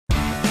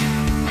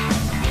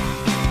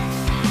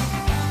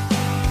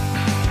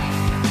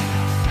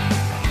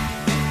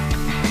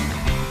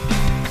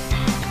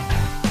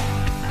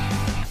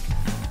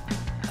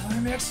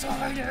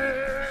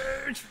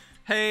Fighters!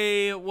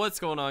 Hey, what's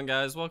going on,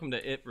 guys? Welcome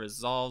to It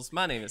Resolves.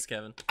 My name is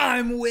Kevin.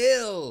 I'm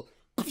Will.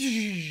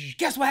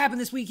 Guess what happened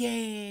this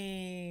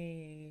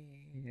weekend?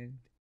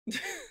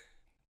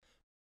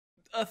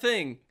 A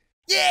thing.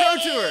 Yeah! Pro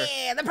Tour.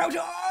 The Pro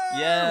Tour!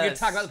 Yes. We're going to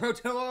talk about the Pro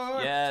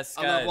Tour. Yes,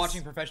 I guys. love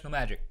watching professional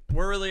magic.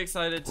 We're really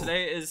excited.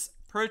 Today is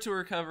Pro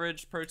Tour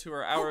coverage. Pro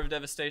Tour Hour of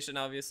Devastation,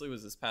 obviously,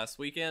 was this past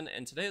weekend,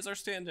 and today is our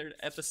standard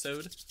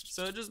episode,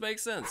 so it just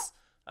makes sense.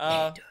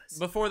 Yeah, it does.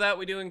 Before that,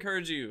 we do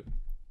encourage you,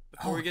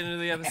 before we get into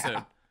the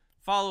episode,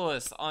 follow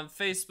us on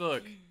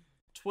Facebook,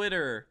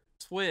 Twitter,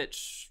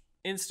 Twitch,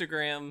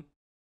 Instagram,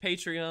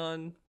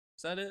 Patreon.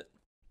 Is that it?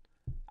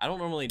 I don't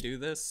normally do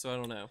this, so I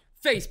don't know.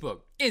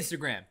 Facebook,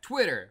 Instagram,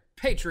 Twitter,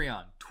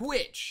 Patreon,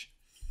 Twitch,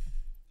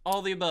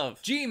 All the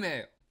above.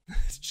 Gmail.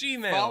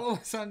 Gmail. Follow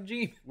us on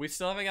Gmail. We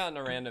still haven't gotten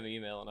a random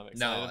email, and I'm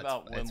excited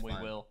about when we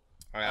will.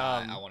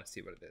 I want to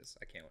see what it is.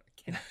 I can't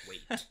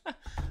wait.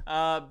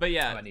 But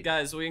yeah,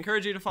 guys, we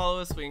encourage you to follow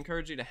us. We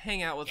encourage you to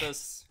hang out with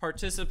us,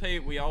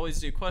 participate. We always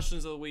do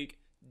questions of the week,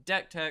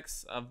 deck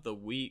techs of the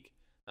week,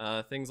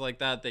 things like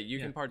that you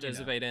can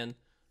participate in.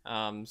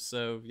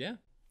 So yeah,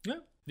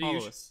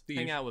 follow us,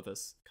 hang out with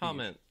us,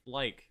 comment,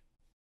 like,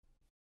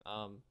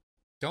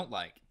 don't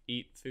like,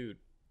 eat food,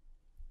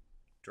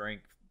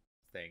 drink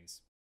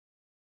things.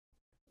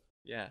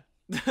 Yeah.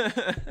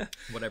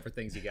 Whatever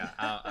things you got.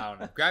 I don't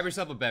know. Grab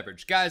yourself a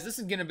beverage. Guys, this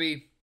is going to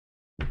be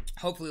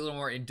hopefully a little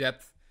more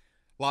in-depth.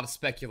 A lot of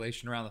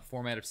speculation around the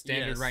format of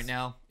Standard right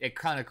now. It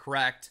kind of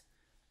cracked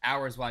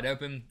hours wide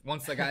open.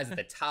 Once the guys at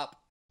the top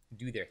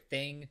do their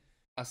thing,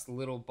 us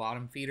little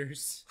bottom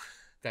feeders,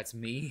 that's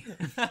me.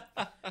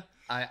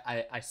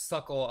 I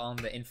suckle on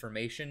the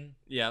information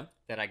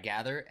that I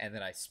gather, and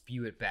then I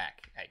spew it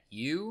back at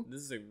you.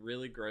 This is a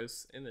really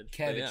gross image.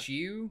 Kev, it's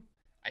you.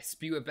 I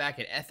spew it back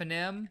at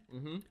F&M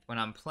when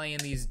I'm playing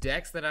these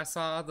decks that I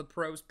saw the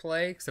pros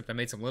play, except I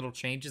made some little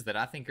changes that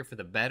I think are for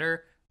the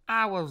better.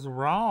 I was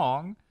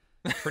wrong.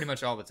 Pretty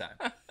much all the time.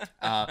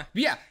 But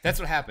yeah, that's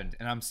what happened,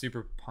 and I'm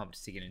super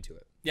pumped to get into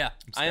it. Yeah,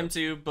 I am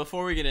too.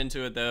 Before we get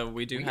into it, though,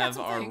 we have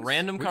our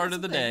random card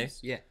of the day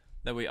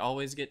that we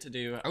always get to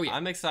do. Oh, yeah.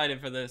 I'm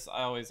excited for this.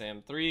 I always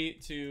am. 3,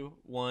 2,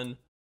 1.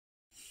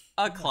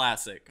 A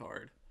classic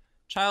card.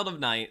 Child of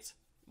Night.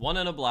 1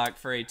 and a black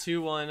for a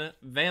 2/1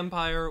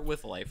 vampire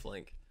with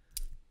lifelink.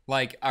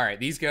 Like, all right,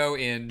 these go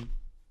in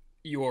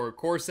your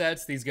core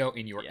sets. These go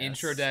in your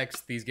intro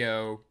decks. These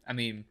go, I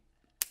mean,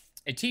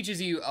 it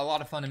teaches you a lot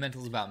of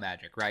fundamentals about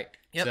Magic, right?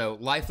 Yep. So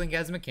lifelink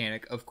as a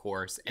mechanic, of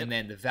course, and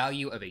then the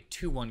value of a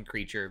 2/1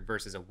 creature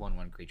versus a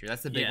 1/1 creature.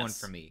 That's the big one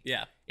for me.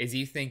 Yeah. Is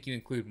you think you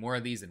include more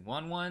of these in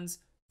 1/1s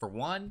for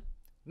one?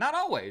 Not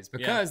always,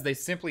 because they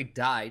simply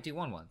die to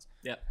 1/1s.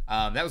 Yep.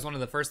 That was one of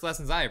the first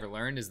lessons I ever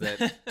learned, is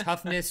that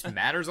toughness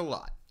matters a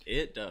lot.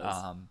 It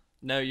does.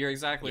 No, you're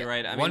exactly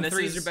right. I mean,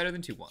 1/3s are better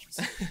than 2/1s.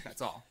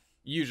 That's all.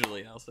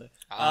 Usually, I'll say.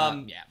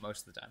 Yeah,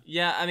 most of the time.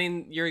 Yeah, I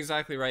mean, you're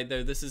exactly right,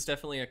 though. This is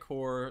definitely a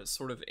core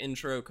sort of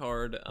intro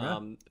card.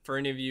 For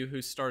any of you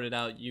who started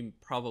out, you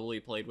probably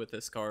played with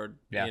this card.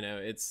 Yeah. You know,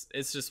 it's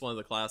just one of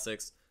the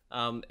classics.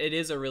 It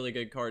is a really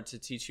good card to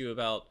teach you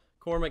about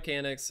core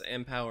mechanics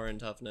and power and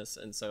toughness,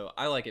 and so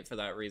I like it for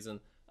that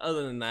reason.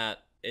 Other than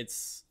that,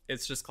 it's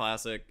just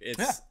classic.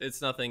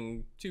 It's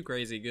nothing too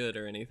crazy good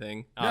or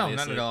anything. Obviously.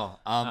 No, not at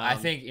all. I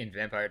think in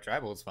Vampire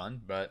Tribal it's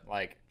fun, but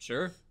like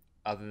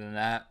other than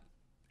that,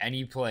 and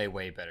you play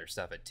way better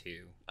stuff at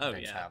 2. Oh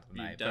yeah, Child of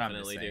Night, you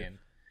definitely do.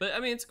 But I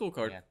mean, it's a cool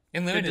card.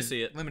 In limited, good to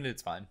see it. Limited,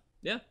 it's fine.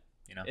 Yeah,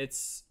 you know,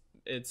 it's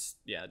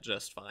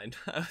just fine.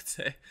 I would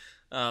say.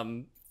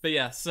 But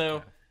yeah,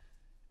 so.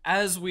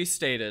 As we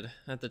stated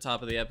at the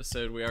top of the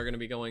episode, we are going to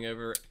be going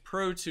over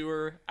Pro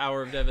Tour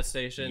Hour of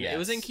Devastation. It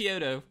was in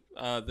Kyoto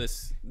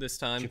this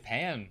time.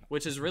 Japan.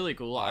 Which is really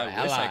cool. I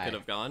wish I could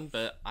have gone,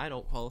 but I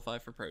don't qualify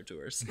for Pro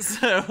Tours.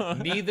 So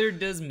neither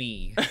does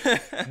me.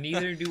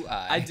 Neither do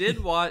I. I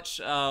did watch,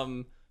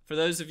 for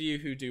those of you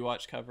who do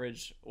watch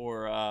coverage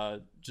or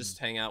just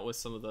hang out with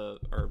some of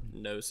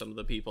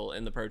the people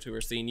in the Pro Tour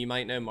scene, you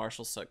might know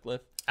Marshall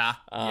Sutcliffe.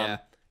 Yeah.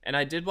 And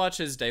I did watch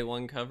his day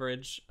one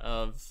coverage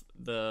of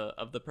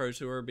the Pro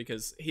Tour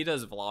because he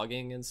does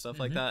vlogging and stuff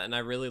like that, and I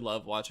really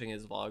love watching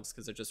his vlogs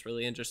because they're just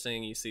really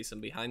interesting. You see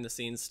some behind the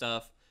scenes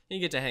stuff, and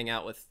you get to hang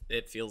out with.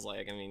 It feels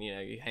like, I mean, you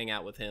know, you hang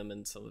out with him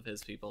and some of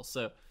his people,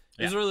 so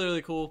it's really,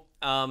 really cool.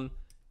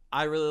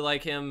 I really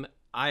like him.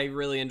 I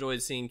really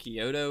enjoyed seeing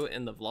Kyoto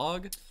in the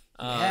vlog.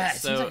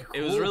 So like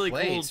it was really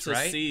cool to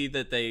see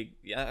that they.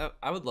 Yeah,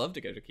 I would love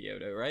to go to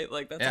Kyoto. Right,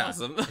 like that's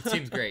awesome. It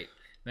seems great.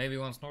 Maybe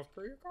once North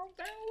Korea calms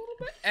down a little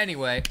bit.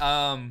 Anyway,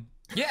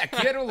 yeah,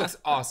 Kyoto looks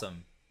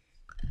awesome.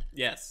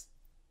 Yes.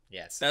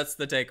 That's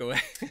the takeaway.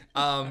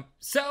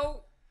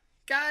 So,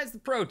 guys, the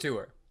Pro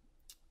Tour.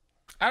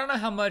 I don't know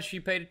how much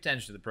you paid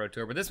attention to the Pro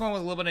Tour, but this one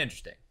was a little bit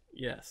interesting.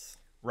 Yes.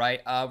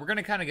 Right? We're going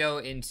to kind of go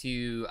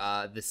into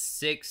the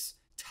 6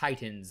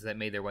 titans that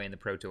made their way in the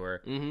Pro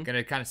Tour. Going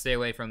to kind of stay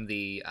away from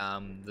the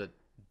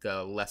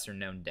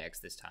lesser-known decks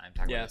this time.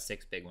 Talk about the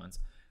 6 big ones.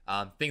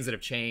 Things that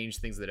have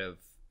changed, things that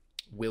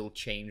will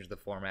change the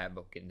format,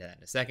 but we'll get into that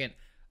in a second.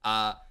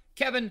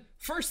 Kevin,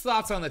 first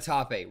thoughts on the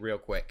top 8 real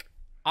quick.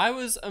 I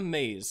was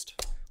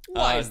amazed.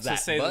 Why is that,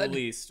 to say bud? the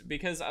least?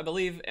 Because I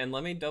believe, and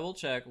let me double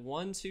check,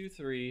 1, 2,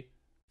 3,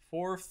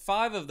 4,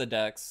 5 of the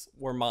decks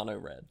were mono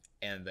red.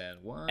 And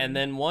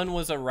then one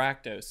was a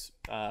Rakdos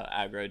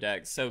aggro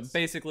deck. So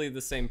basically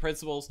the same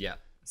principles. Yeah.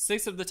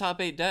 6 of the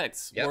top 8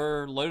 decks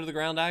were low to the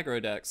ground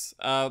aggro decks.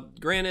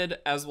 Granted,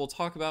 as we'll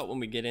talk about when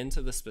we get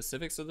into the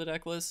specifics of the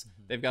deck list,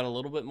 they've got a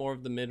little bit more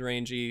of the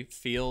mid-rangey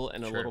feel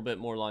and a little bit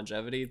more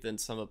longevity than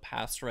some of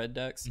past red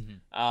decks.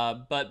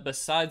 But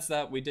besides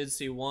that, we did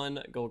see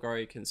one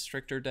Golgari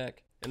Constrictor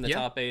deck in the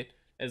top 8,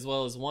 as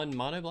well as one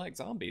mono black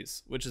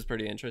zombies, which is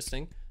pretty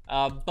interesting.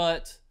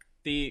 But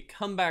the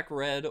comeback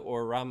red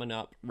or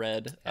Ramanop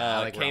red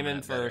came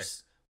in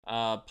first.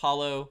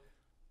 Paulo,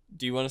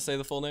 do you want to say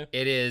the full name?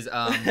 It is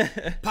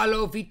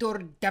Paulo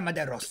Vitor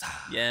Damaderosa.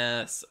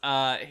 Yes.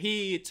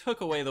 He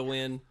took away the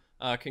win.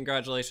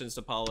 Congratulations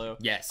to Paulo.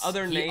 Yes.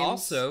 Other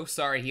names.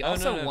 He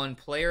also won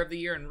Player of the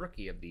Year and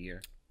Rookie of the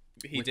Year.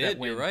 He did.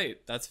 You're right.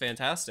 That's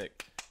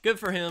fantastic. Good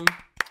for him.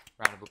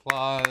 Round of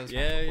applause.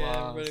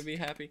 Yeah, everybody be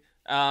happy.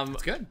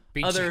 It's good.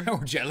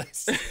 We're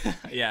jealous.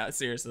 Yeah,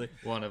 seriously.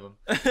 One of them.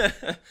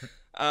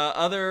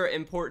 Other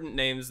important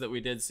names that we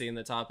did see in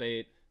the top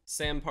 8.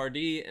 Sam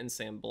Pardee and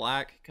Sam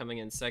Black coming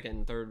in 2nd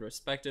and 3rd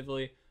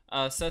respectively.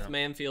 Seth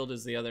Manfield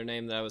is the other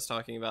name that I was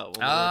talking about.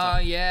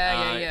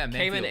 Yeah.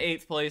 Came in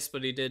 8th place,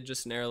 but he did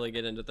just narrowly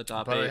get into the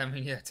top 8. I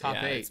mean,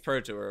 top 8. It's Pro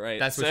Tour, right?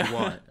 That's what you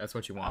want. That's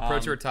what you want. Pro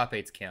Tour top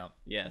 8s count.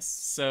 Yes.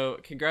 So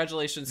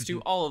congratulations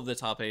to all of the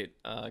top 8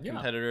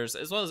 competitors,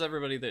 as well as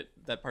everybody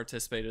that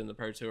participated in the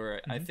Pro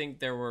Tour. I think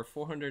there were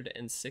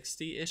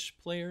 460-ish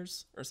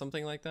players or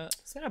something like that.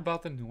 Is that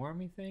about the norm,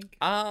 you think?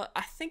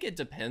 I think it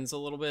depends a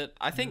little bit.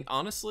 I think,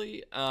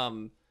 honestly,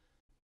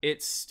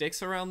 it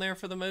sticks around there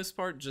for the most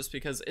part just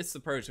because it's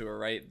the Pro Tour,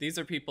 right? These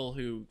are people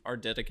who are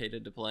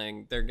dedicated to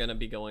playing. They're going to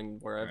be going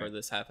wherever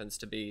this happens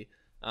to be.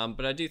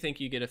 But I do think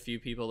you get a few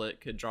people that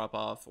could drop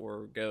off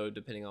or go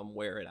depending on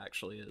where it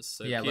actually is.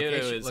 So Kyoto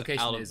is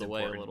out of the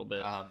way a little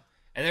bit.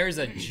 And there is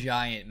a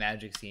giant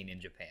Magic scene in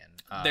Japan.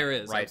 There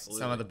is, right?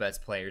 Absolutely. Some of the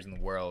best players in the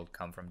world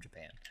come from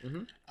Japan.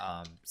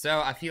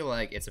 So I feel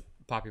like it's a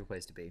popular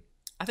place to be.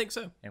 I think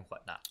so. And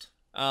whatnot.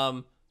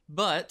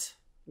 But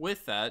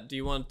with that, do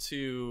you want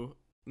to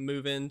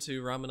move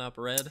into Ramanop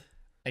Red?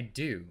 I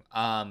do.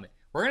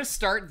 We're gonna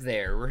start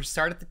there. We're gonna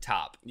start at the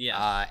top.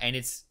 Yeah. And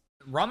it's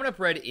Ramanop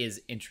Red is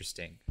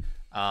interesting,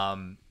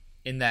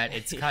 in that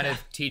it's kind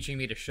of teaching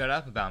me to shut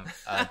up about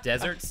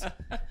deserts.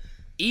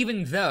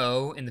 Even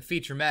though in the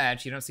feature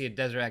match you don't see a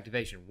desert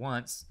activation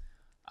once,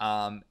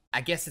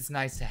 I guess it's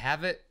nice to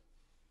have it.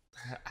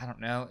 I don't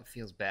know. It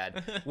feels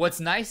bad. What's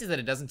nice is that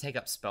it doesn't take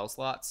up spell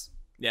slots.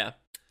 Yeah.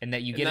 And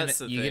that you get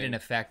an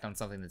effect on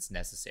something that's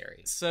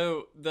necessary.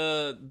 So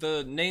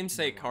the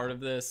namesake card of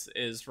this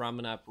is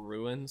Ramanop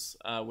Ruins,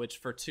 which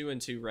for 2 and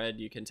 2 red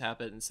you can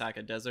tap it and sack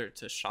a desert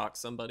to shock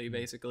somebody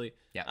basically.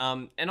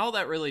 Yeah. And all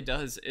that really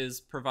does is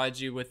provide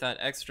you with that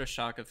extra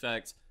shock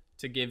effect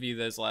to give you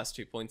those last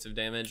 2 points of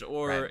damage,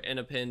 or in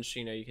a pinch,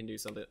 you can do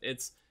something.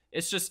 It's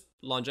just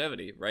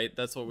longevity, right?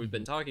 That's what we've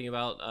been talking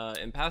about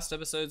in past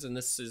episodes, and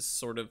this is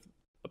sort of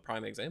a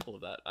prime example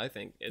of that. I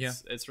think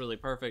it's really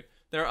perfect.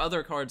 There are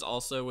other cards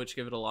also which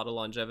give it a lot of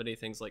longevity.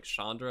 Things like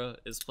Chandra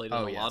is played in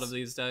a lot of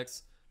these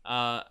decks.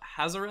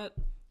 Hazaret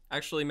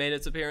actually made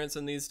its appearance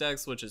in these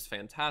decks, which is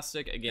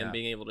fantastic. Again,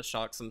 being able to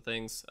shock some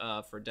things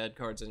for dead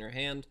cards in your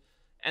hand.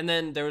 And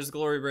then there was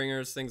Glory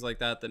Bringers, things like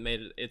that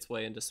made its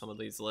way into some of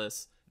these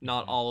lists.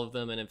 Not all of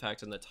them, and in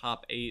fact, in the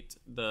top 8,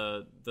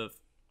 the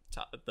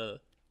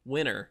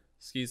winner,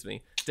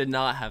 did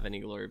not have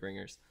any Glory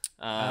Bringers.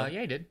 Yeah,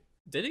 he did.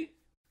 Did he?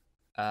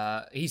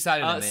 He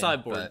sided them in,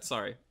 sideboard.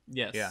 Sorry.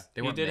 Yes. Yeah,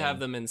 he did have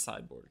them in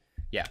sideboard.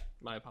 Yeah.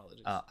 My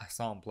apologies. I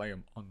saw him play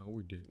them. Oh no,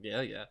 we did.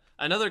 Yeah.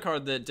 Another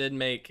card that did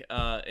make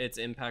its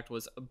impact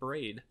was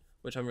Abrade,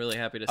 which I'm really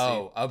happy to see.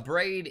 Oh,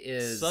 Abrade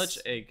is such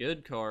a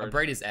good card.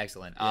 Abrade is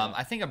excellent.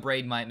 I think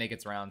Abrade might make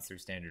its rounds through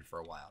standard for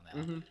a while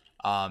now.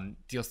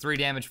 Deals 3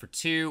 damage for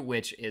 2,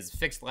 which is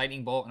fixed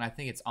lightning bolt, and I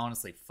think it's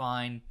honestly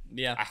fine.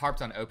 Yeah. I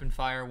harped on open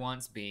fire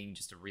once being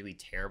just a really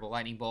terrible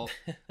lightning bolt.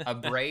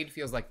 Abrade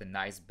feels like the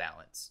nice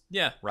balance.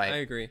 Yeah, right. I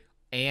agree.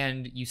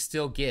 And you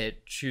still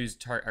get choose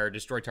or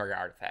destroy target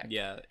artifact.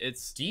 Yeah,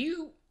 it's. Do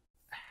you?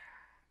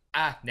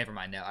 Never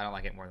mind. No, I don't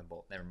like it more than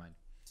bolt. Never mind.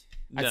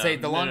 No, I'd say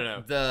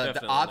the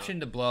the option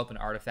to blow up an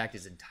artifact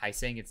is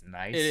enticing. It's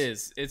nice. It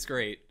is. It's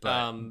great.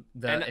 But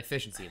the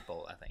efficiency of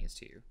bolt, I think, is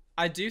too.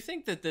 I do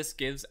think that this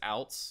gives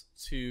outs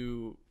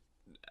to,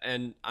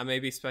 and I may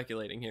be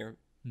speculating here,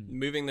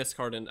 moving this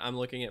card in. I'm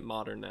looking at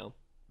modern now.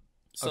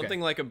 Something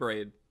like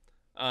Abrade.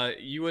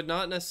 You would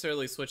not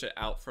necessarily switch it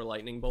out for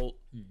lightning bolt,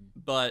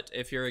 but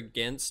if you're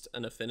against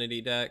an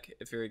affinity deck,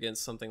 if you're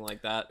against something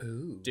like that,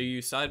 do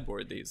you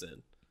sideboard these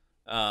in?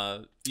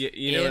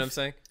 You know what I'm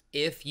saying?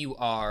 If you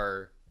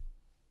are,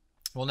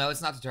 well, no,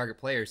 it's not to target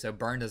player, so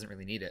burn doesn't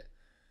really need it.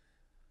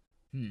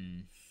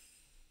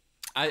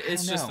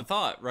 It's just a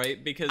thought,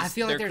 right? Because I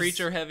feel they're like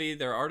creature heavy,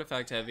 they're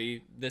artifact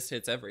heavy. This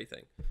hits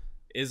everything.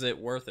 Is it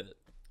worth it?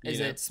 Is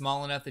it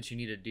small enough that you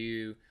need to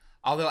do?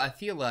 Although I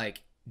feel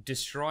like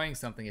destroying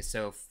something is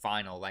so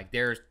final. Like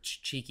there are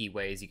cheeky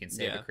ways you can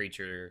save a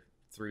creature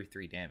through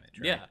 3 damage.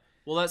 Right? Yeah.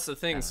 Well, that's the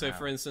thing. So,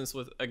 for instance,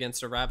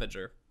 against a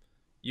Ravager,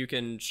 you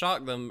can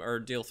shock them or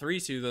deal 3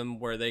 to them,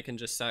 where they can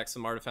just sack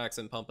some artifacts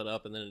and pump it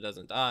up, and then it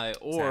doesn't die.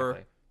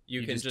 Or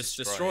you can just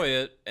destroy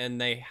it, and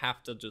they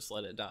have to just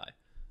let it die.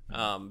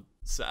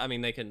 So I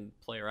mean, they can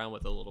play around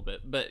with it a little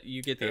bit, but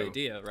you get the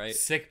idea, right?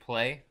 Sick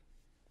play.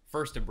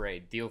 First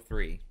Abrade, deal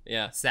 3.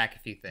 Yeah. Sack a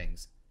few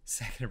things.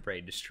 Second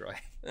Abrade, destroy.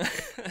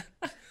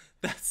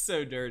 That's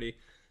so dirty.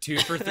 2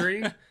 for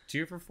 3?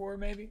 2 for 4,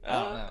 maybe?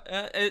 I don't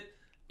know.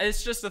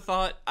 It's just a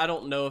thought. I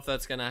don't know if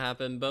that's gonna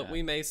happen, but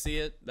we may see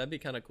it. That'd be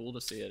kind of cool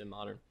to see it in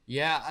Modern.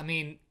 Yeah, I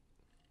mean,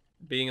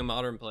 being a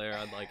Modern player,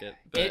 I'd like it,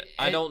 but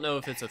I don't know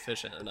if it's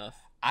efficient enough.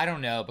 I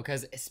don't know,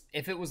 because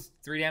if it was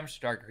 3 damage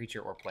to target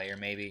creature or player,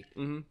 maybe.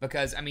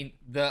 Because, I mean,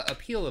 the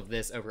appeal of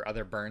this over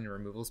other burn and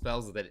removal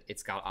spells is that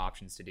it's got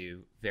options to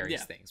do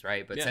various things,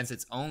 right? But since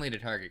it's only to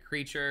target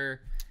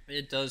creature...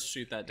 It does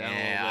shoot that down a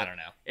little bit. I don't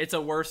know. It's a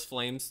worse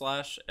Flame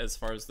Slash as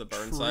far as the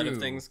burn side of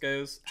things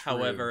goes.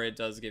 However, it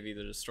does give you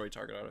the destroy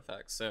target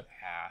artifacts. So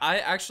I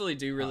actually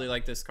do really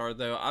like this card,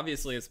 though.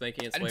 Obviously, it's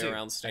making its way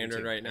around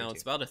Standard right now.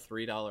 It's about a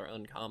 $3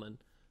 uncommon.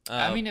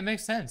 I mean, it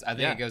makes sense. I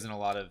think it goes in a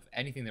lot of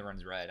anything that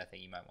runs red. I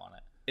think you might want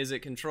it. Is it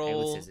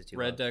control?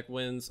 Red deck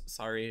wins.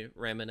 Sorry,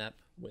 Ramonep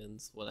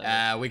wins.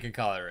 Whatever. We can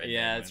call it red.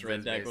 Yeah, it's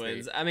red deck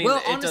wins. I mean,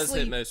 it does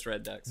hit most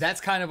red decks. That's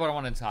kind of what I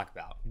wanted to talk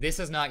about. This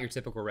is not your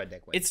typical red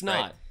deck win. It's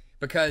not.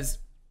 Because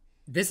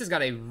this has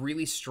got a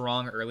really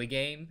strong early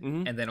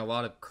game and then a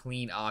lot of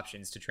clean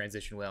options to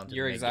transition well into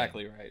the mid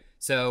exactly game. Right.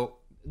 So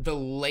the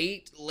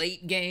late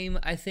game,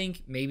 I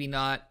think, maybe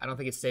not. I don't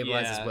think it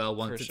stabilizes well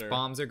once its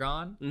bombs are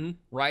gone.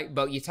 Right?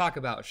 But you talk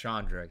about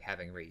Chandra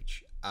having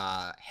reach,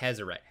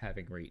 Hezeret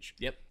having reach.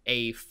 Yep.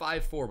 A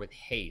 5/4 with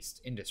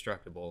haste,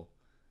 indestructible.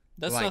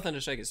 That's nothing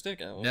to shake a stick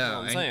at.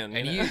 No, I'm saying.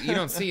 And you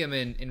don't see them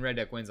in red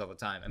deck wins all the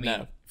time. I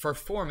mean, for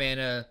 4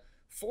 mana...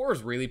 4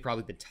 is really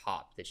probably the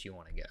top that you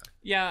want to go.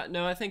 Yeah,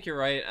 no, I think you're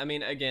right. I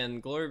mean,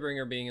 again,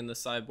 Glorybringer being in the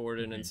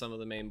sideboard and in some of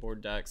the main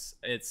board decks,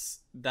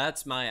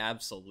 that's my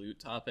absolute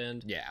top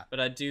end. Yeah. But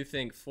I do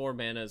think 4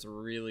 mana is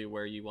really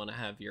where you want to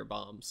have your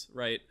bombs,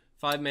 right?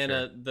 5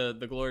 mana, the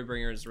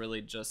Glorybringer is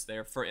really just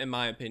there for, in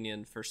my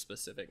opinion, for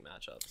specific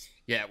matchups.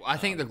 Yeah, well, I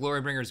think the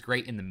Glorybringer is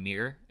great in the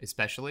mirror,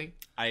 especially.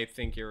 I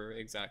think you're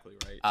exactly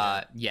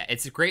right. Yeah,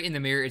 it's great in the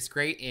mirror. It's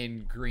great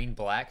in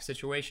green-black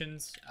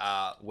situations,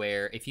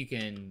 where if you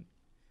can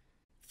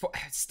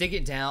stick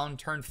it down,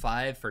 turn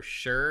 5 for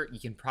sure,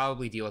 you can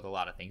probably deal with a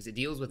lot of things. It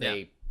deals with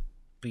a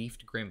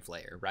beefed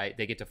Grimflayer, right?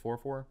 They get to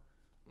 4/4?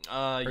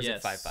 Or is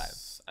it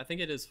 5/5? I think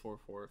it is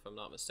 4/4 if I'm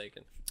not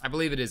mistaken. I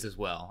believe it is as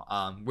well,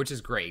 which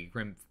is great.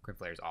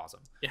 Grimflayer is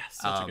awesome. Yeah,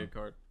 such a good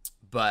card.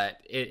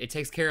 But it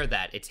takes care of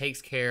that. It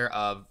takes care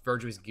of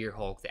Virtuous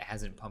Gearhulk that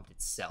hasn't pumped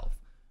itself,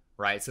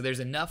 right? So there's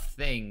enough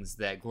things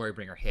that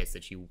Glorybringer hits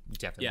that you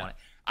definitely want it.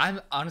 I'm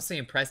honestly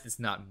impressed it's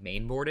not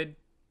mainboarded.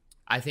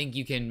 I think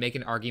you can make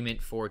an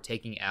argument for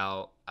taking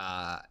out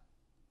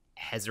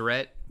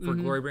Hezeret for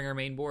Glorybringer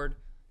main board.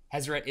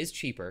 Hezeret is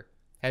cheaper.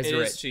 It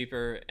is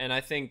cheaper, and I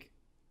think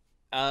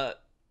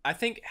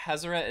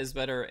Hezeret is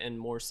better in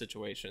more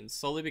situations,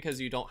 solely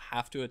because you don't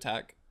have to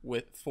attack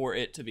for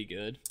it to be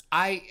good.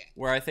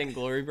 Where I think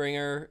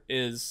Glorybringer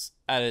is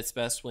at its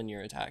best when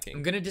you're attacking.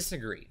 I'm gonna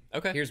disagree.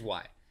 Okay. Here's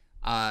why.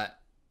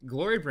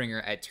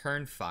 Glorybringer at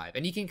turn 5,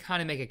 and you can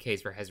kind of make a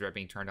case for Hezeret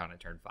being turned on at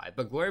turn 5,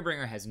 but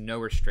Glorybringer has no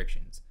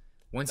restrictions.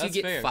 Once you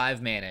get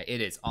 5 mana,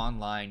 it is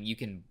online. You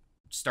can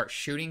start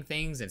shooting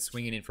things and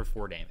swinging in for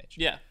 4 damage.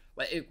 Yeah.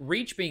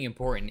 Reach being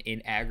important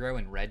in aggro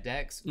and red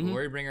decks.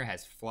 Glorybringer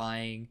has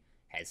flying,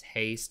 has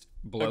haste,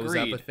 blows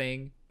up a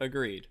thing.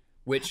 Agreed.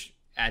 Which,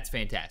 that's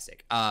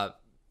fantastic.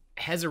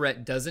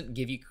 Hezeret doesn't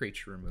give you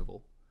creature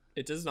removal.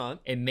 It does not.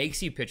 It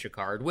makes you pitch a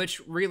card,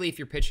 which really, if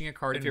you're pitching a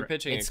card,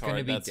 it's going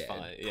to be dead.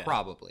 Fine. Yeah.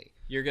 Probably.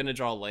 You're going to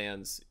draw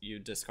lands. You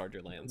discard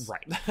your lands.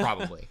 Right.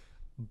 Probably.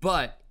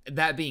 But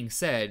that being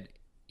said...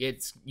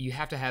 you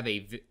have to have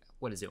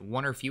what is it,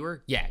 1 or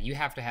fewer? Yeah, you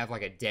have to have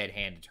like a dead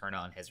hand to turn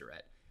on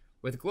Hezeret.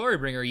 With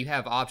Glorybringer, you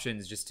have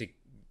options just to,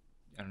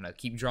 I don't know,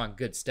 keep drawing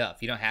good stuff.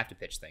 You don't have to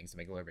pitch things to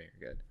make Glorybringer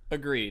good.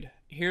 Agreed.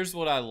 Here's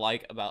what I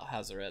like about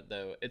Hezeret,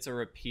 though. It's a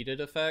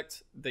repeated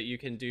effect that you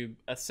can do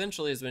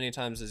essentially as many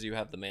times as you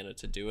have the mana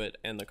to do it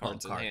and the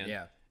cards in hand.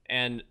 Yeah.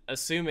 And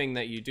assuming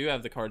that you do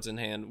have the cards in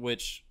hand,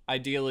 which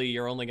ideally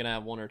you're only going to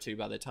have 1 or 2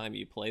 by the time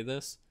you play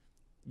this,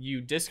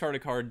 you discard a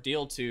card,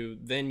 deal 2,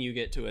 then you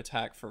get to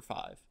attack for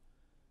 5.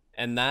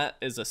 And that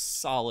is a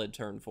solid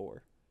turn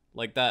 4.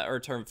 Like that, or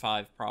turn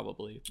 5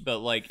 probably. But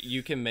like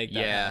you can make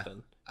that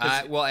happen.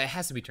 Well, it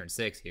has to be turn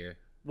 6 here.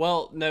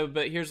 Well, no,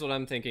 but here's what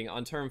I'm thinking.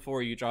 On turn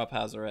 4, you drop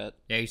Hezeret.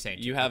 Yeah, you're saying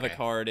you have a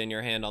card in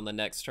your hand on the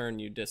next turn,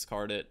 you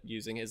discard it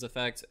using his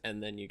effect,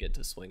 and then you get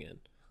to swing in.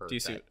 Do you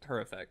see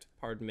her effect?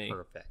 Pardon me.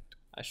 Perfect.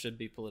 I should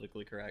be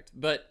politically correct.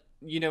 But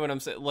you know what I'm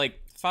saying? Like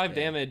 5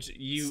 damage,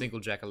 you single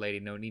jack a lady,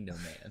 no need no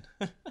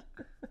man.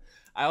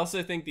 I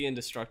also think the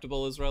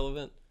indestructible is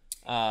relevant.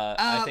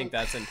 I think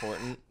that's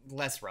important.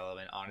 Less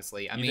relevant,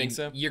 honestly. I You mean, think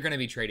so? You're going to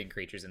be trading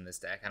creatures in this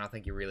deck. I don't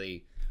think you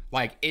really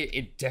like it.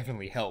 It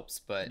definitely helps,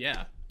 but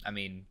Yeah. I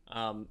mean,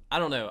 I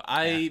don't know.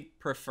 I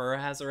prefer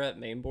Hazaret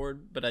mainboard,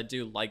 but I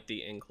do like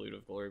the include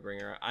of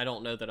Glorybringer. I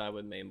don't know that I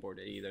would mainboard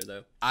it either,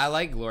 though. I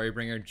like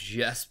Glorybringer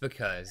just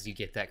because you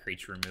get that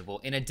creature removal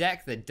in a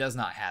deck that does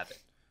not have it.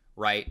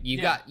 Right?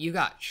 You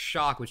got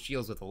Shock, which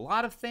deals with a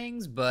lot of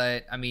things,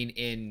 but I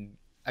mean,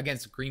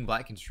 against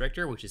Green-Black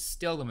Constrictor, which is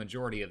still the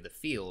majority of the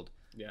field,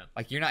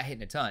 like you're not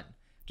hitting a ton.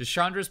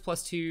 Deshandra's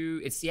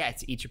 +2,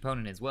 it's each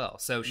opponent as well.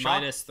 So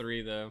Shock,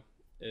 -3 though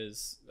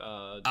is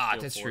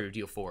that's true,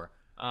 deal 4.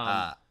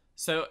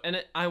 So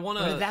I want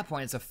to. At that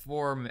point,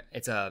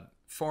 it's a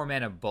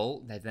 4-mana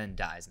bolt that then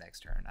dies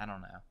next turn. I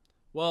don't know.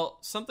 Well,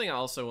 something I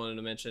also wanted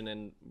to mention,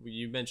 and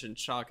you mentioned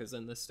Shock is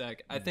in this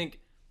deck. I think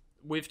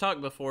we've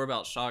talked before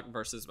about Shock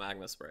versus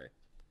Magma Spray,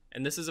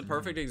 and this is a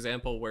perfect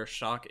example where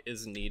Shock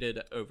is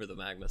needed over the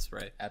Magma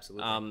Spray.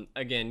 Absolutely.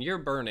 Again, you're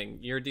burning,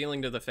 you're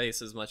dealing to the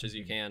face as much as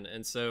you can,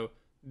 and so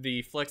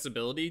the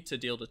flexibility to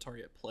deal to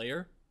target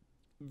player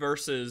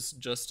versus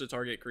just to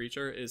target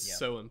creature is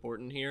so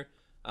important here.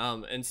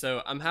 And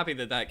so I'm happy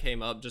that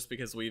came up just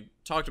because we've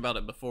talked about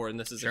it before, and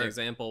this is an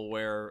example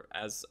where,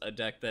 as a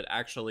deck that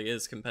actually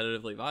is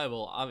competitively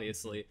viable,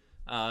 obviously,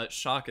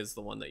 Shock is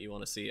the one that you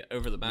want to see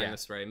over the Magma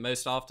Spray.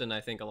 Most often,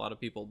 I think a lot of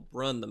people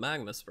run the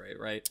Magma Spray,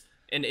 right?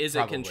 And is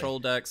it control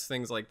decks,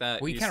 things like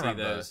that? Well, you can run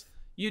both.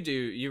 You do.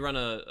 You run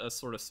a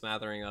sort of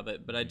smattering of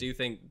it, but I do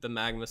think the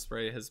Magma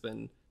Spray has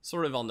been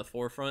sort of on the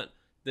forefront.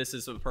 This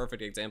is a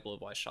perfect example of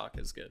why Shock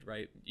is good,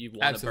 right? You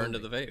want to burn to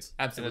the face.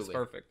 Absolutely. And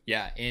it's perfect.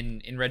 Yeah,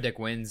 in Red Deck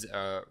Wins,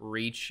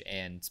 reach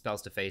and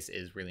spells to face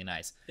is really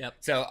nice. Yep.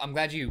 So I'm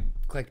glad you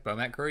clicked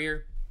Bomat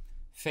Courier.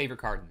 Favorite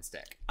card in this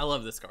deck. I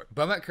love this card.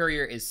 Bomat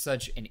Courier is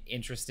such an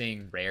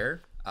interesting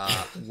rare.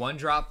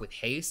 1-drop with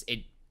haste.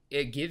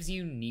 It gives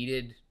you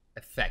needed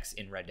effects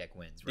in Red Deck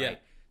Wins, right? Yeah.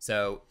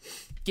 So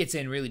gets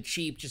in really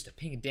cheap, just a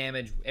ping of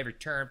damage every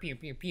turn, pew,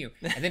 pew, pew.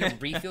 And then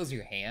it refills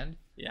your hand.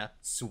 Yeah.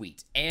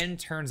 Sweet. And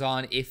turns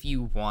on if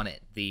you want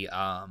it. The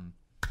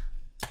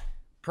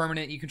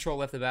permanent you control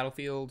left the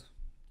battlefield.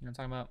 You know what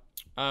I'm talking about?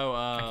 Oh,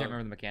 I can't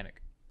remember the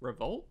mechanic.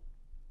 Revolt?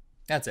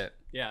 That's it.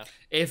 Yeah.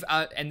 If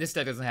and this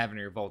deck doesn't have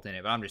any revolt in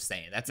it, but I'm just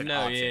saying that's an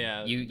option.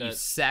 Yeah, you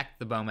sack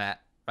the Bomat,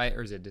 right?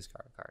 Or is it a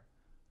discard card?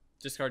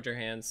 Discard your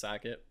hand,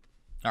 sack it.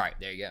 All right,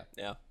 there you go.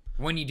 Yeah.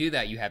 When you do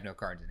that, you have no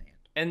cards in hand.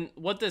 And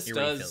what this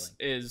does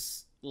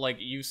is, like,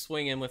 you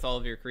swing in with all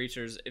of your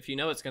creatures. If you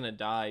know it's going to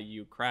die,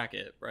 you crack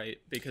it, right?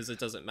 Because it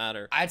doesn't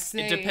matter. I'd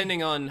say...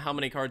 depending on how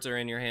many cards are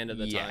in your hand at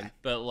the time.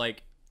 But,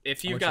 like,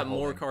 if you've got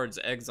more cards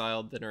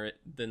exiled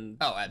than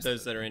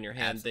those that are in your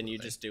hand, then you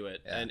just do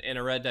it. Yeah. And in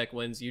a red deck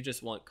Wins, you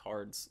just want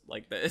cards.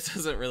 Like, that. It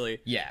doesn't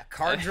really... Yeah,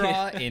 card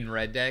draw in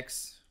red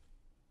decks,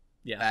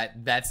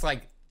 that's,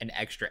 like, an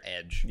extra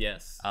edge.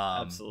 Yes,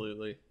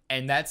 absolutely.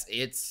 And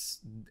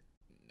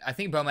I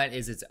think Bomat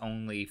is its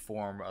only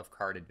form of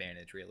card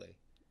advantage, really.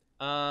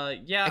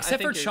 Yeah.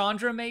 Except for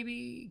Chandra,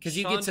 maybe? Because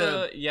you get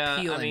to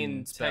peel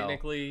and spell.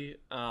 Technically,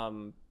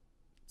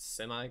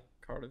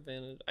 semi-card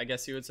advantage, I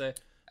guess you would say.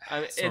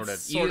 Sort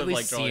of. You at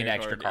least see an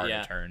extra card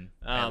a turn,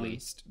 at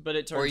least. But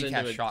it turns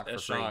into a shock for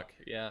shock.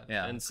 Free. Yeah.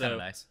 And so, kind of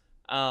nice.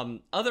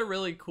 Other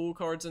really cool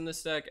cards in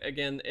this deck,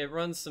 again, it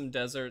runs some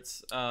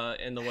deserts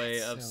in the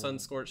way of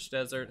Sunscorched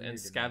Desert and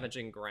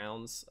Scavenging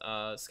Grounds.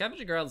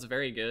 Scavenging Grounds is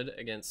very good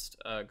against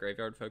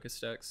graveyard focused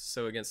decks,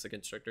 so against the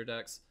Constrictor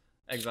decks,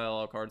 exile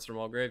all cards from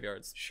all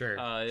graveyards. Sure.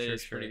 It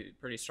is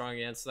pretty strong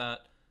against that.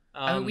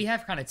 I mean, we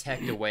have kind of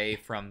teched away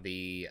from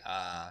the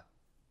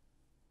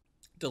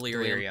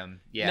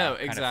Delirium. Yeah, no,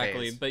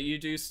 exactly. But you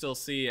do still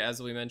see,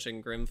 as we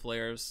mentioned, Grim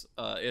Flares,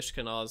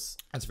 Ishkanaz,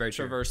 that's very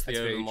true. Traverse the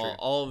Overmaul.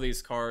 All of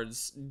these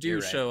cards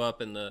do show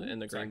up in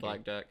the green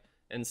black deck,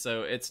 and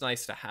so it's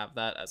nice to have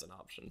that as an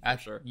option for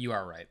sure. You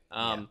are right.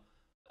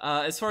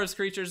 As far as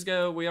creatures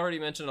go, we already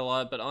mentioned a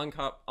lot, but on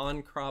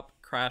crop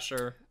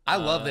Crasher. I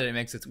love that it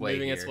makes its way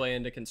moving its way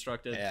into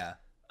constructed. Yeah.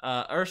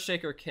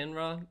 Earthshaker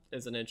Kinra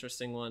is an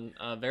interesting one.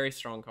 Very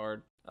strong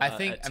card. I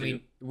think. I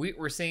mean,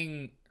 we're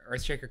seeing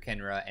Earthshaker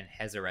Kenra and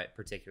Hazaret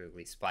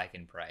particularly spike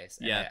in price.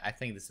 And I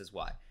think this is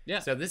why. Yeah.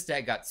 So this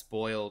deck got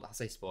spoiled. I'll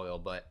say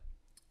spoiled, but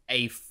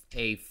a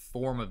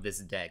form of this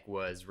deck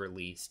was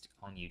released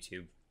on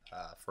YouTube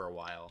for a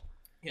while.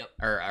 Yep.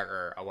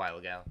 Or a while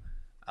ago.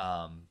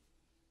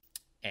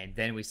 And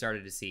then we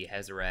started to see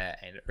Hazaret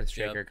and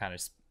Earthshaker kind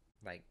of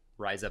like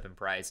rise up in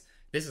price.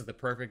 This is the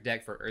perfect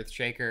deck for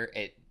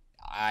Earthshaker.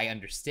 I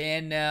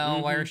understand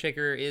now why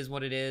Earthshaker is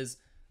what it is.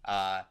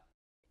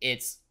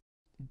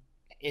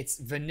 It's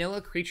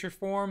vanilla creature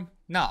form,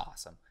 not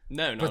awesome.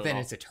 No, but then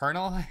it's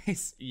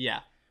Eternalize. Yeah.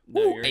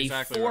 No, you're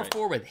exactly right. A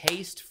 4/4 with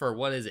haste for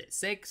what is it,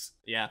 6?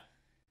 Yeah.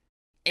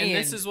 And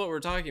this is what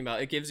we're talking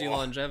about. It gives you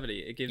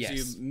longevity. It gives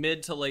you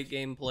mid to late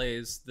game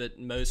plays that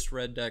most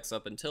red decks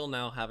up until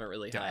now haven't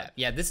really had.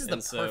 Yeah, this is the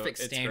perfect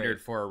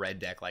standard for a red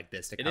deck like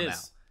this to come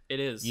out. It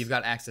is. You've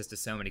got access to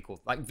so many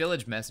cool, like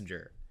Village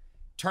Messenger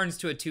turns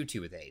to a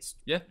 2/2 with haste.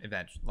 Yeah.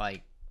 Eventually,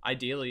 like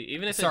ideally,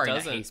 even if it not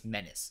doesn't. Haste,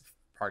 Menace.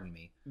 pardon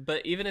me.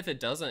 But even if it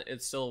doesn't,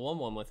 it's still a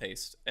 1/1 with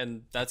haste,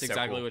 and that's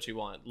exactly what you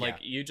want. Like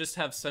you just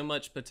have so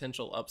much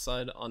potential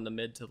upside on the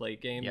mid to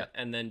late game,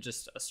 and then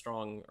just a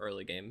strong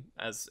early game,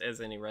 as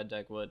any red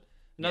deck would.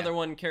 Another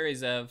one, Carry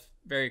Zev,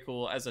 very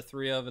cool, as a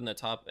 3-of in the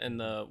top in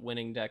the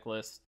winning deck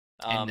list.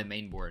 In the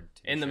main board.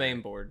 The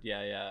main board,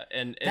 yeah.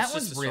 And it's that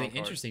one's really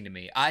interesting to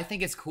me. I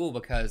think it's cool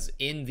because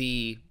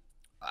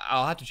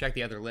I'll have to check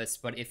the other lists,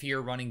 but if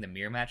you're running the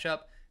mirror matchup,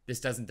 this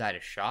doesn't die to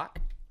shock.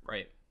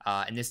 Right.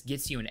 And this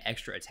gets you an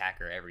extra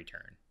attacker every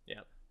turn.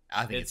 Yeah.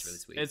 I think it's really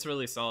sweet. It's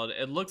really solid.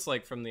 It looks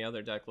like from the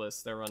other deck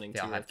lists, they're running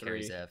 2 or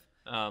 3.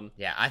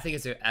 Yeah, I think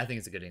it's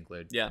a good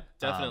include. Yeah,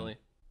 definitely.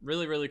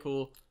 Really, really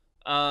cool.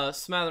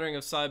 Smattering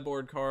of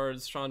sideboard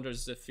cards,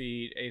 Chandra's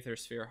Defeat, Aether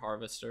Sphere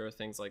Harvester,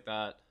 things like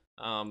that.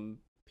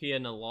 Pia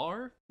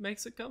Nalar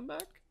makes a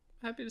comeback.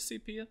 Happy to see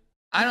Pia.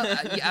 I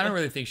don't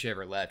really think she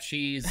ever left.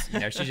 She's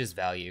just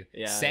value.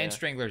 Sand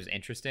Strangler is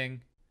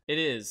interesting. It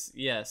is.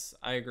 Yes,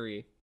 I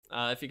agree.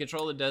 If you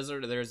control the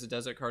desert, or there's a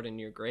desert card in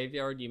your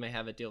graveyard, you may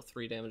have it deal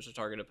 3 damage to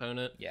target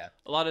opponent. Yeah.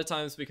 A lot of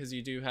times, because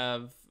you do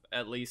have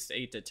at least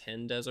 8 to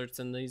 10 deserts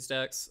in these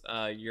decks,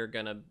 you're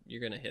gonna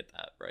hit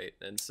that, right?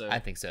 And so I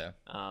think so.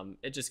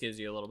 It just gives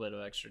you a little bit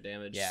of extra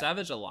damage. Yeah.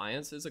 Savage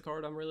Alliance is a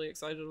card I'm really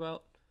excited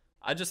about.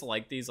 I just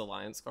like these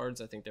alliance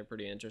cards. I think they're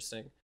pretty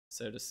interesting.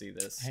 So to see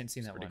this, I hadn't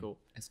seen that pretty one. Cool.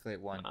 Escalate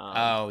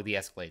 1. The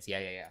Escalates.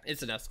 Yeah.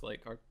 It's an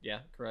Escalate card. Yeah,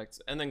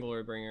 correct. And then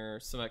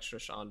Glorybringer, some extra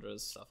Chandras,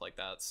 stuff like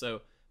that.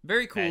 So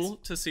very cool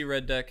to see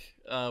Red Deck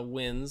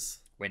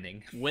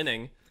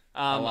winning.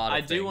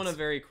 I do want to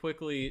very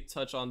quickly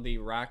touch on the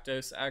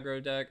Rakdos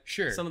aggro deck.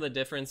 Sure. Some of the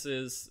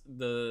differences,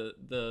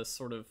 the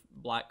sort of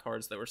black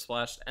cards that were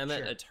splashed.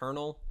 Emmet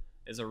Eternal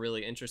is a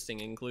really interesting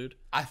include.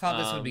 I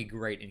thought this would be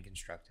great in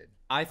constructed.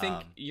 I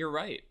think you're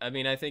right. I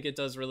mean, I think it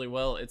does really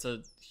well. It's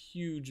a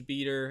huge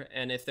beater,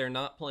 and if they're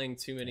not playing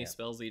too many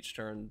spells each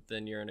turn,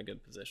 then you're in a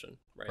good position.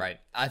 Right.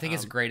 I think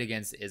it's great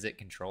against Izzet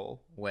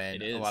control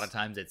when a lot of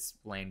times it's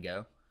land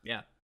go.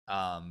 Yeah.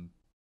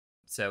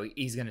 So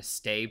he's gonna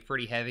stay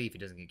pretty heavy if he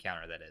doesn't get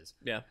counter. That is.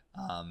 Yeah.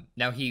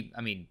 Now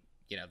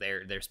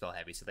they're spell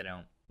heavy, so they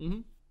don't.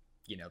 Mm-hmm.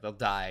 They'll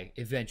die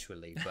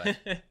eventually, but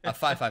a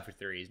 5/5 for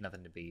 3 is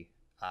nothing to be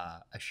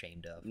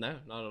ashamed of. No,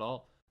 not at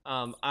all.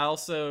 I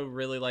also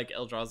really like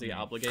Eldrazi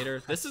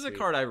Obligator. This is a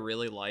card I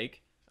really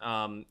like.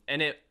 And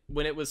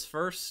when it was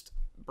first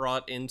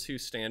brought into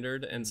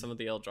Standard and some of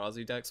the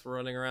Eldrazi decks were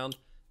running around,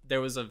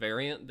 there was a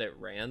variant that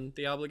ran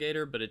the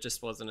Obligator, but it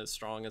just wasn't as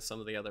strong as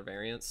some of the other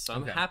variants. So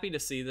I'm happy to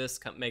see this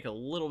make a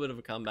little bit of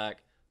a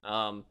comeback.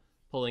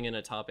 Pulling in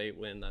a top 8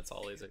 win, that's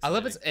always exciting. I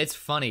love it. It's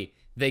funny.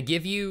 They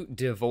give you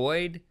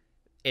Devoid,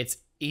 its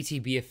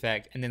ETB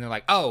effect, and then they're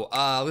like,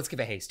 let's give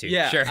it haste too.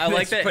 Yeah, sure. I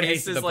like that put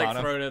haste is like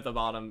bottom. thrown at the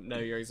bottom. No,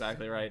 you're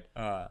exactly right.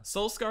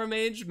 Soulscar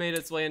Mage made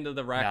its way into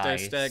the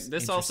Rakdos deck.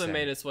 This also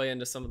made its way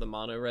into some of the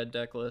mono red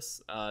deck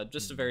lists.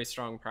 Just a very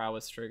strong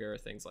prowess trigger,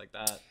 things like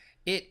that.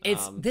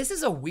 This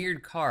is a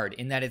weird card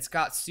in that it's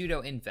got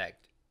pseudo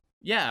infect.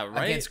 Yeah,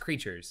 right. Against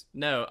creatures.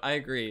 No, I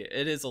agree.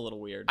 It is a little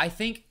weird. I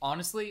think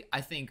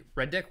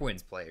red deck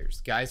wins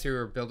players, guys who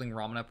are building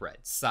Ramen Up Red,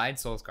 side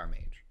Soulscar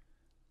Mage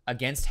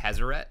against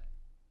Hazaret.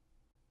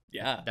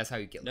 Yeah, that's how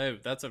you kill it. No,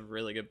 that's a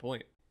really good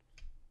point.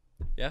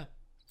 Yeah,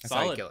 that's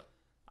solid. How you kill it.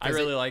 I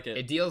really like it.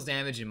 It deals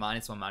damage in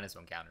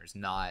 -1/-1 counters,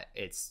 not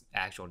its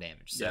actual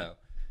damage. So,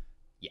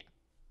 yeah.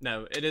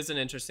 No, it is an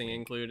interesting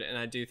include, and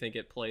I do think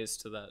it plays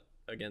to that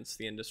against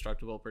the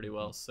Indestructible pretty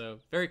well. So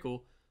very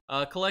cool.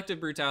 Collective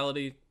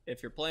Brutality.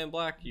 If you're playing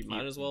black, you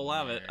might as well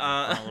have it.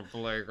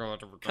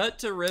 Cut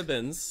to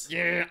Ribbons.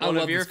 Yeah, one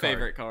of your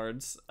favorite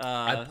cards.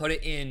 I put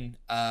it in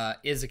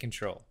Is a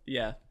Control.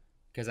 Yeah,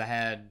 because I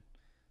had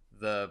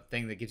the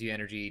thing that gives you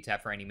energy,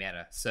 tap for any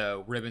mana.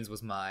 So Ribbons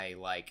was my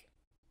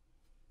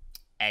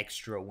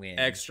extra win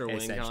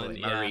essentially,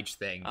 my reach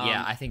thing.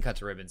 I think Cut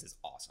to Ribbons is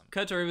awesome.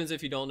 Cut to Ribbons,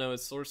 if you don't know,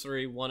 is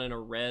sorcery, 1 and a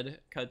red.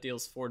 Cut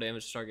deals 4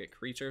 damage to target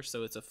creature,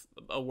 so it's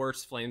a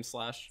worse flame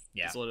slash.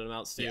 Is what it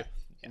amounts to.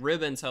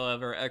 Ribbons,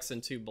 however, X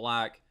and 2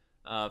 black,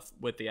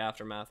 with the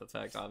aftermath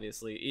effect.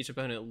 Obviously, each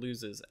opponent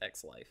loses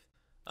X life.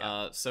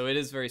 So it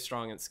is very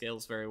strong and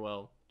scales very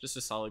well. Just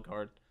a solid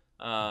card.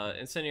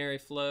 Incendiary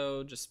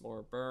Flow, just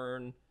more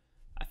burn.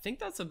 I think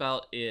that's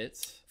about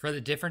it. For the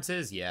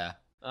differences, yeah.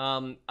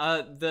 The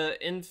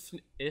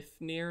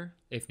Ifnir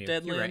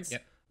Deadlands. Right.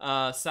 Yep.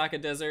 Sack a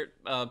Desert,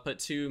 put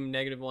 2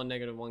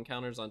 -1/-1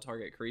 counters on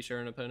target creature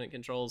an opponent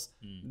controls.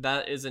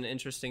 That is an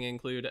interesting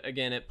include.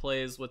 Again, it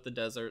plays with the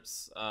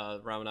deserts,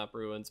 Ramen Up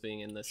Ruins being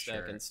in this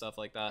deck and stuff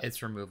like that.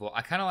 It's removal.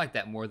 I kind of like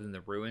that more than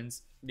the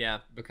Ruins. Yeah.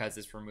 Because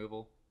it's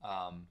removal.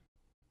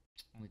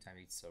 Only time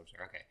you eat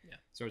sorcerer. Okay. Yeah.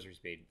 Sorcerer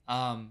speed.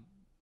 Yeah.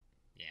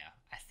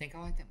 I think I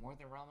like that more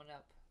than Ramen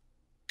Up.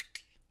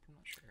 I'm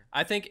not sure.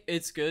 I think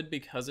it's good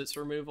because it's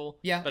removal.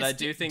 Yeah. But I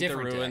do think the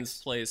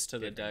Ruins plays to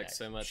the deck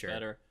so much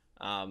better.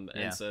 And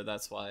yeah. So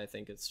that's why I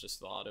think it's just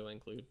the auto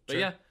include. But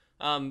yeah,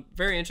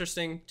 very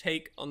interesting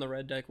take on the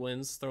red deck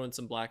wins. Throwing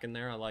some black in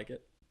there. I like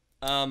it.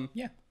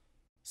 Yeah.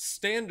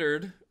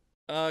 Standard.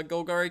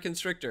 Golgari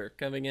Constrictor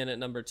coming in at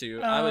number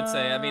 2. I would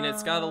say. I mean,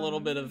 it's got a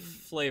little bit of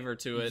flavor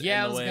to it.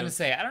 Yeah, I was gonna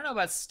say. I don't know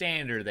about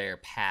standard there,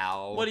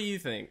 pal. What do you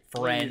think?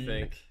 Friend. What do you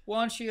think? Why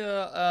don't you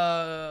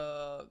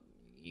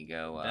you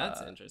go?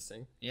 That's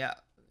interesting. Yeah,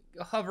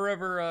 hover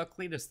over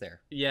Cletus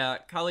there. Yeah,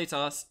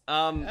 Kalitas.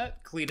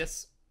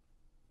 Cletus.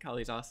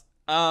 Kalitas.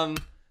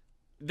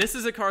 This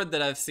is a card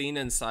that I've seen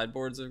in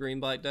sideboards of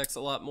green-black decks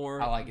a lot more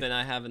than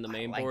I have in the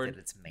main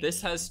board.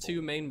 This has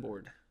 2 main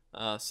board.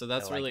 So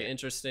that's really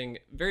interesting.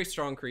 Very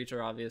strong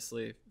creature,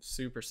 obviously.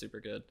 Super, super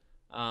good.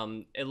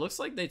 It looks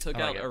like they took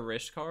out a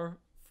Rishkar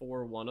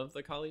for one of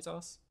the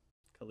Kalitas.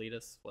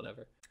 Kalitas,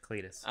 whatever.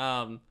 Cletus.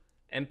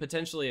 And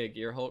potentially a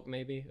Gearhulk,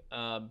 maybe.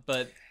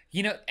 But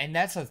you know, and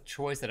that's a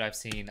choice that I've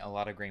seen a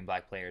lot of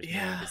green-black players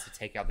move, is to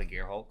take out the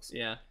Gearhulks.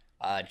 Yeah.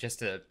 Just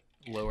to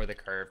lower the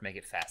curve, make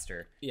it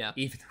faster. Yeah.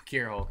 Even though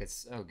Gearhulk is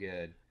so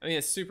good. I mean,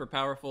 it's super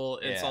powerful.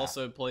 It's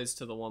also plays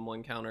to the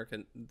 1/1 counter,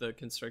 the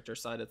Constrictor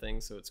side of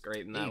things, so it's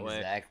great in that way.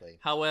 Exactly.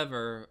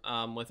 However,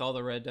 with all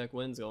the red deck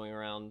wins going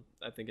around,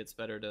 I think it's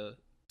better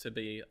to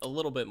be a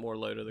little bit more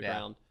low to the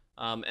ground.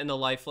 And the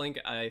lifelink,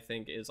 I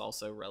think, is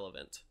also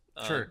relevant.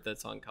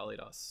 That's on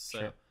Kalidas.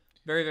 So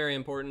very, very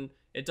important.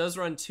 It does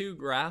run 2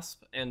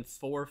 Grasp and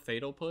 4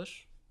 Fatal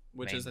Push,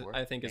 which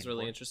I think is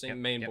really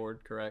interesting. Main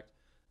board, correct.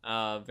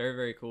 Very,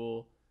 very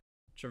cool.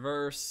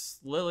 Traverse,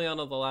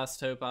 Liliana the Last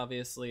Hope,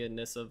 obviously, and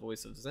Nissa,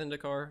 Voice of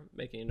Zendikar,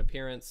 making an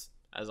appearance,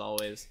 as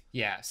always.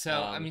 Yeah,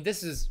 so, I mean,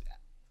 this is,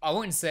 I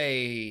wouldn't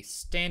say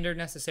standard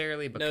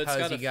necessarily, because no, it's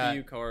got a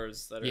few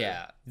cards that are...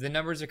 Yeah, the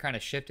numbers are kind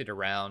of shifted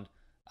around.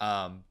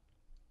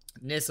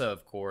 Nissa,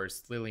 of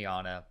course,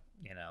 Liliana,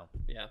 you know,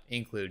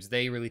 includes,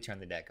 they really turn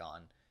the deck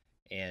on.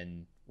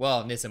 And,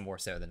 well, Nissa more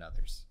so than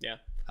others. Yeah.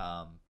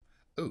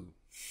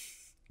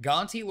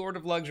 Gonti, Lord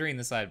of Luxury in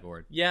the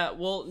sideboard. Yeah,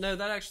 well, no,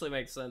 that actually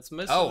makes sense.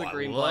 Most of the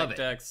green-black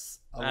decks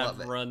have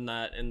run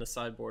that in the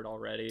sideboard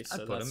already,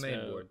 so that's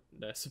no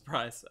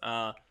surprise.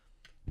 I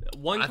think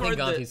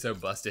Gonti's so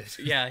busted.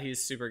 Yeah,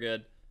 he's super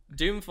good.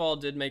 Doomfall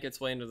did make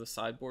its way into the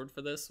sideboard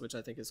for this, which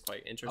I think is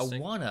quite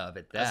interesting. A one-of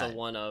at that. As a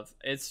one-of.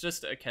 It's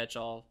just a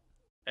catch-all.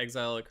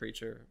 Exile a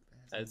creature.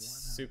 It's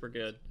super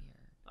good.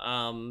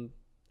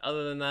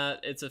 Other than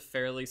that, it's a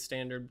fairly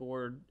standard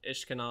board.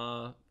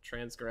 Ishkana,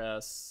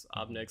 Transgress,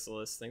 Ob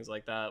Nixilis, things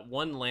like that.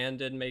 One land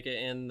did make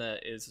it in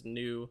that is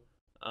new,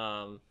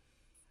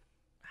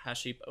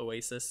 Haship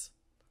Oasis,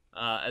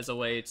 as a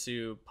way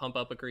to pump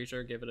up a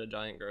creature, give it a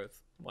giant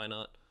growth. Why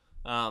not?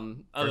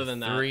 Other than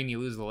that, 3 and you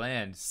lose the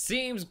land.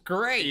 Seems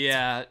great.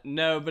 Yeah,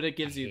 no, but it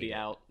gives you the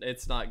out.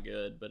 It's not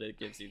good, but it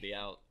gives you the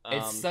out.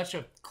 It's such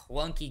a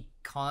clunky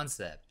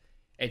concept.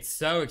 It's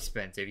so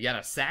expensive. You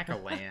gotta sack a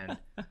land.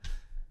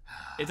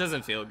 It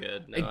doesn't feel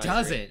good. No,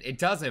 it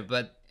doesn't,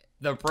 but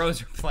the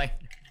pros are playing,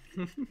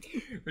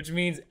 which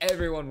means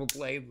everyone will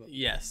play them.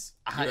 Yes,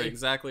 you're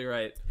exactly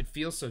right. It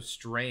feels so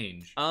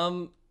strange.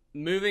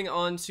 Moving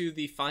on to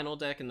the final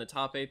deck in the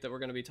top 8 that we're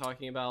going to be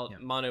talking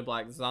about, Mono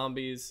Black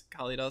Zombies,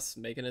 Kalidas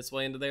making its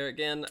way into there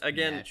again.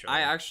 Naturally.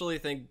 I actually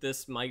think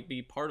this might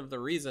be part of the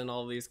reason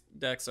all these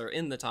decks are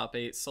in the top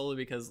 8, solely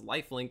because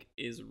Lifelink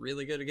is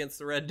really good against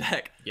the red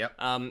deck. Yep.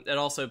 It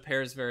also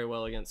pairs very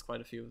well against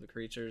quite a few of the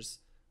creatures.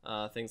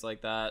 Things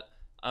like that.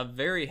 A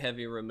very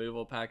heavy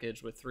removal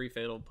package with 3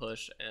 Fatal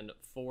Push and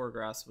 4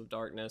 Grasp of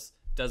Darkness.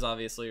 Does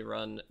obviously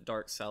run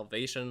Dark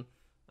Salvation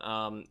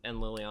and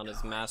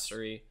Liliana's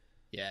Mastery.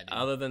 Yeah. Dude.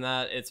 Other than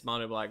that, it's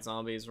Mono Black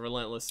Zombies,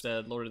 Relentless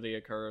Dead, Lord of the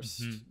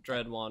Accursed,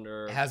 Dread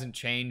Wanderer. It hasn't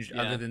changed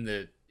other than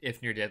the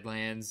If Near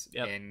Deadlands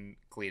and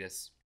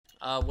Cletus.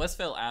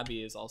 Westvale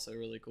Abbey is also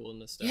really cool in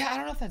this deck. Yeah, I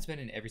don't know if that's been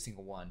in every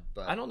single one,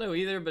 but I don't know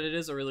either, but it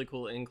is a really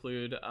cool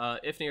include.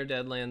 If Near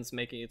Deadlands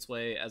making its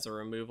way as a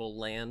removal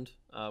land,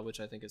 which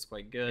I think is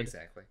quite good.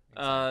 Exactly.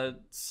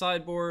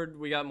 Sideboard,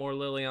 we got more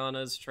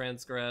Liliana's,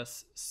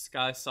 Transgress,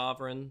 Sky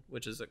Sovereign,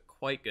 which is a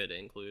quite good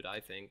include, I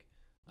think.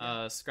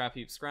 Scrap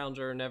Heap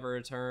Scrounger, Never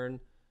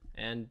Return,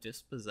 and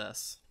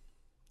Dispossess.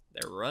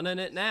 They're running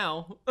it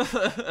now.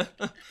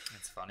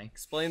 That's funny.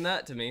 Explain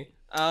that to me.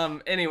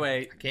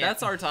 Anyway,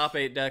 that's our top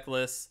 8 deck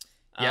list.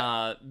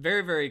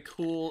 Very, very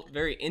cool.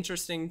 Very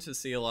interesting to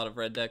see a lot of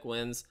red deck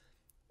wins.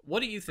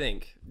 What do you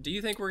think? Do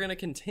you think we're going to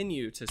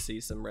continue to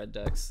see some red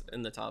decks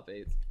in the top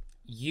 8?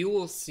 You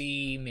will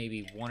see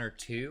maybe 1 or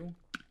 2.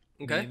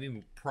 Okay.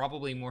 Maybe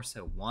probably more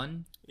so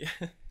 1. Yeah.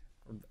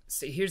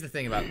 See, here's the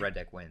thing about red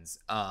deck wins.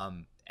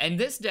 And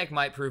this deck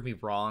might prove me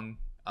wrong,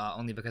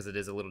 only because it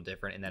is a little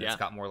different in that it's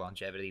got more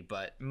longevity.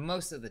 But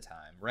most of the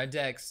time, red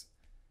decks,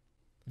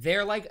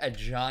 they're like a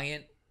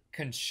giant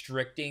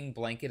constricting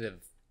blanket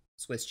of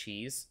Swiss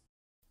cheese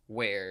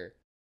where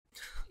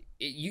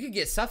you could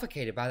get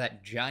suffocated by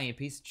that giant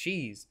piece of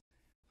cheese.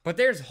 But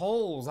there's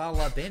holes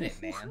all up in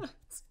it, man.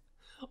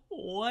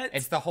 What?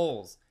 It's the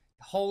holes.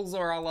 The holes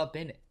are all up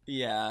in it.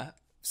 Yeah.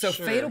 So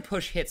sure. Fatal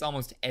Push hits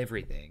almost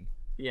everything.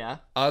 Yeah.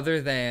 Other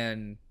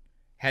than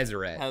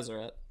Hezeret.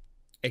 Hezeret.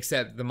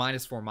 Except the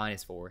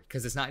 -4/-4,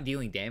 because it's not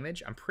dealing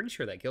damage. I'm pretty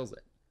sure that kills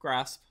it.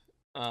 Grasp.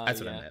 That's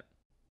what I meant.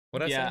 What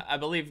did I say? I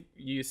believe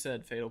you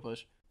said Fatal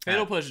Push.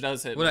 Fatal Push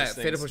does hit. Well,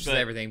 Fatal Push is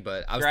everything,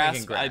 but I was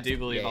thinking Grasp. I do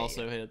believe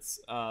also hits.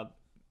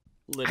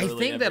 Literally I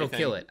think that'll everything.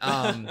 kill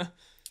it.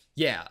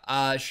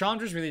 Yeah,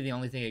 Chandra's really the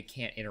only thing it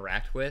can't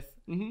interact with.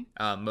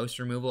 Most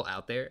removal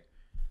out there.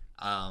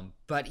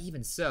 But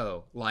even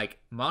so, like,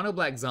 mono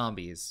black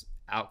zombies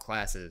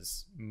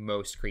outclasses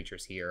most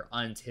creatures here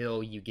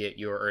until you get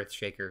your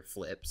Earthshaker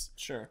flips.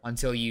 Sure.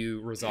 Until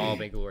you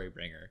resolve a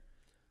Glorybringer.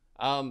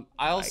 I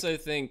also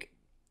think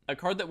a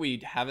card that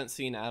we haven't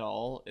seen at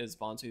all is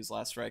Bantu's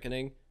Last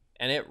Reckoning,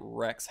 and it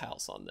wrecks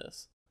house on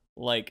this.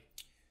 Like,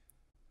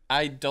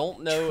 I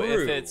don't know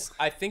if it's...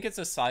 I think it's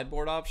a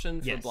sideboard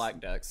option for black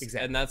decks.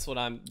 Exactly. And that's what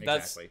I'm...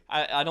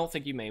 I don't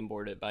think you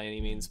mainboard it by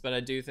any means, but I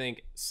do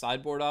think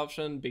sideboard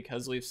option,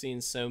 because we've seen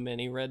so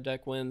many red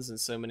deck wins and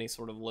so many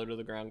sort of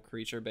low-to-the-ground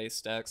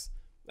creature-based decks,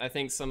 I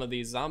think some of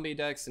these zombie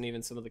decks and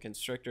even some of the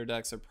Constrictor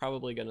decks are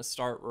probably going to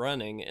start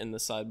running in the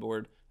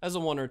sideboard as a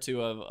 1 or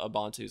 2 of a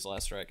Bantu's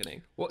Last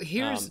Reckoning. Well,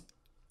 here's...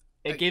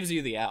 it gives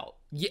you the out.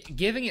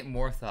 Giving it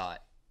more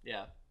thought.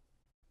 Yeah.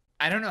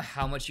 I don't know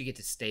how much you get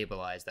to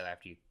stabilize, though,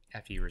 after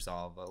you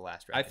resolve a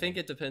Last Reckoning. I think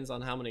it depends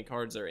on how many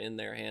cards are in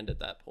their hand at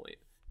that point,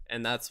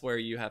 and that's where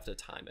you have to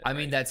time it. I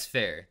mean, that's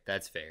fair.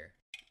 That's fair.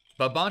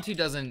 But Bantu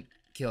doesn't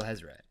kill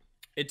Hezret.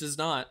 It does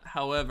not.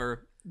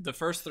 However, the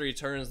first 3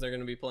 turns, they're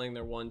going to be playing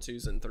their 1,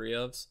 2s, and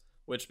 3-ofs,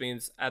 which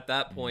means at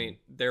that point,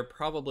 they're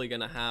probably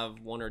going to have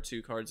 1 or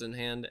 2 cards in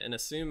hand, and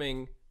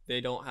assuming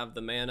they don't have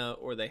the mana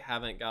or they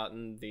haven't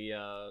gotten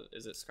the,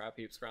 is it Scrap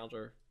Heap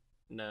Scrounger?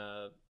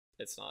 No,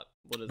 it's not.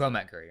 What is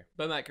Bomat Courier.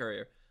 Bomat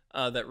Courier.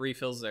 That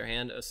refills their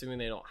hand. Assuming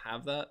they don't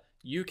have that,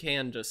 you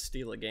can just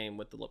steal a game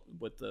with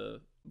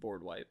the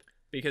board wipe,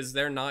 because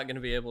they're not going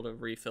to be able to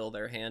refill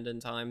their hand in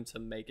time to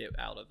make it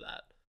out of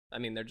that. I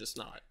mean, they're just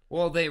not.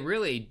 Well, they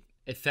really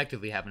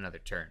effectively have another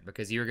turn,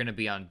 because you're going to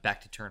be on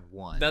back to turn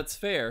 1. That's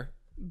fair,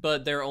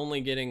 but they're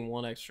only getting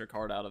 1 extra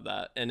card out of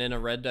that, and in a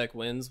red deck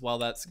wins, while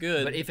that's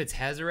good. But if it's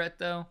Hezret,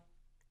 though,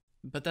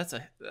 but that's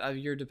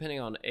you're depending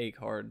on a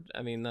card.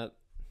 I mean, that,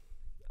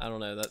 I don't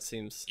know. That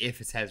seems...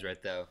 If it's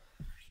Hezret, though.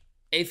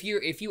 If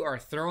you are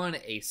throwing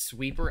a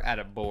sweeper at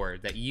a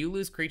board that you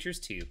lose creatures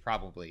to,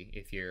 probably,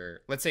 if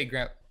you're, let's say,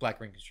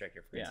 Black Ring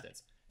Constrictor, for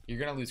instance, you're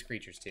going to lose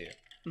creatures to.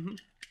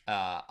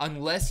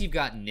 Unless you've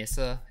got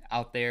Nissa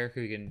out there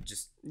who can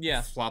just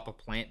flop a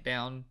plant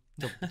down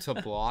to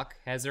block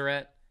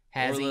Hezret.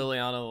 Or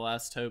Liliana, the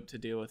Last Hope, to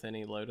deal with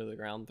any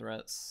low-to-the-ground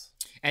threats.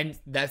 And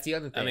that's the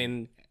other thing. I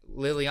mean,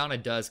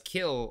 Liliana does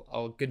kill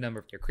a good number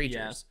of your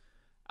creatures.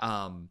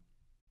 Yeah.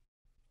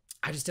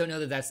 I just don't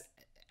know that that's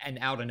an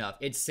out enough.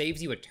 It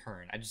saves you a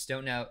turn. I just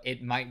don't know.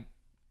 It might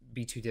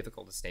be too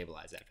difficult to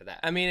stabilize after that.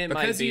 I mean, it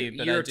might be,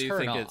 but I do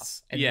think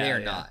it's... And they're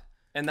not.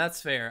 And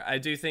that's fair. I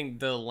do think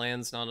the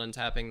land's not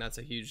untapping. That's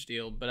a huge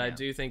deal. But I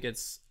do think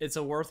it's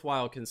a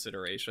worthwhile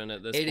consideration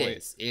at this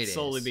point. It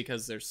solely is.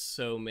 Because there's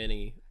so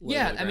many.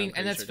 Yeah, I mean,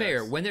 and that's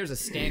fair. When there's a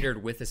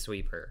standard with a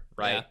sweeper,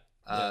 right?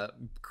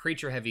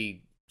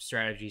 Creature-heavy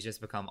strategies just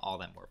become all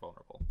that more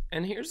vulnerable.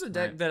 And here's a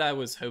deck that I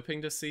was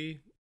hoping to see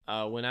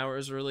when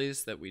ours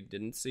released that we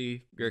didn't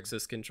see.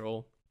 Grixis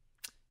Control.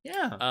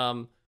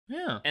 Yeah.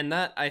 Yeah. And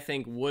that, I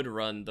think, would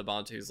run the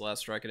Bantu's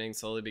Last Reckoning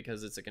solely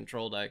because it's a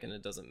control deck and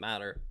it doesn't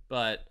matter.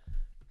 But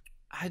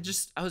I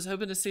was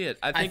hoping to see it.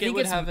 I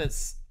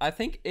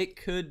think it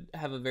could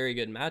have a very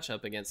good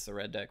matchup against the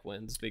red deck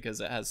wins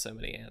because it has so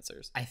many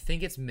answers. I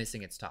think it's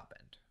missing its top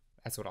end.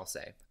 That's what I'll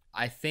say.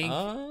 I think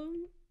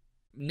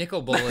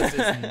Nicol Bolas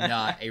is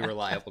not a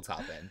reliable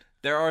top end.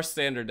 There are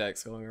standard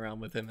decks going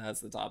around with him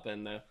as the top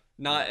end, though.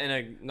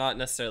 Not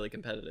necessarily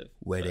competitive.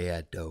 Where they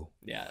at, though?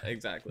 Yeah,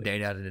 exactly. They're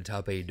not in the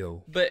top 8,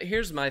 though. But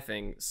here's my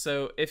thing.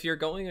 So if you're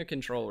going a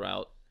control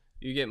route,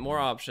 you get more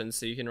options.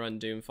 So you can run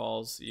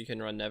Doomfalls. You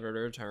can run Never to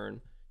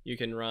Return. You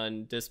can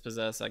run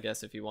Dispossess, I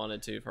guess, if you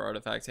wanted to, for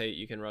Artifact Hate.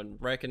 You can run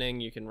Reckoning.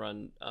 You can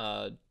run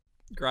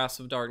Grasp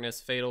of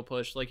Darkness, Fatal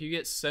Push. Like, you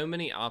get so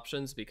many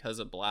options because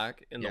of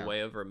black in the way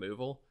of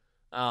removal.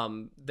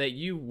 That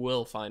you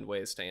will find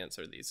ways to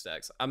answer these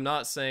decks. I'm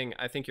not saying,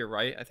 I think you're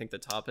right. I think the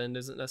top end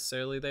isn't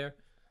necessarily there.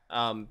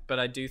 But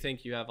I do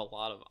think you have a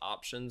lot of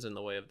options in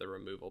the way of the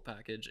removal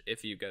package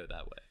if you go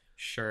that way.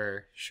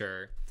 Sure.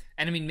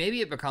 And I mean,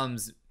 maybe it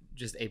becomes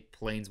just a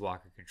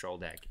Planeswalker control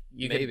deck.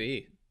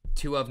 Maybe.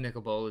 2 of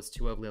Nicol Bolas,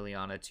 2 of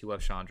Liliana, 2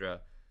 of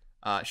Chandra.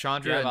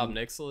 Chandra. You have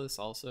Obnixilis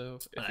also,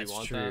 if you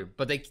want that.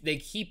 But they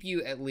keep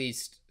you at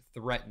least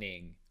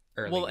threatening.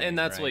 Well, and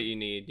that's what you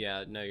need.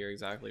 Yeah, no, you're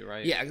exactly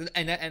right. Yeah,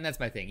 and that's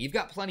my thing. You've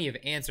got plenty of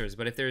answers,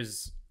 but if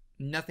there's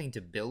nothing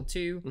to build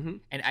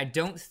to, and I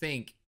don't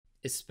think,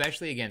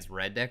 especially against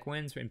red deck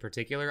wins in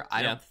particular,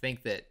 I don't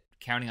think that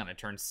counting on a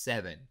turn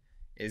 7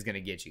 is going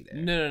to get you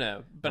there.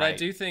 No. But I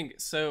do think,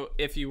 so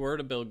if you were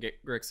to build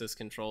Grixis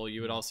Control,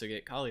 you would also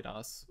get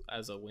Kalidas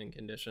as a win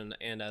condition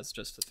and as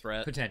just a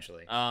threat.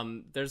 Potentially.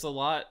 There's a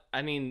lot,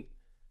 I mean,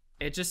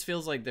 it just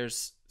feels like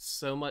there's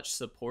so much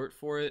support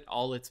for it.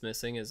 All it's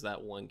missing is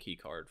that one key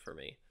card for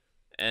me.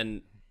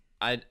 And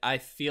I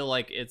feel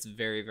like it's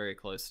very, very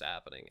close to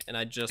happening. And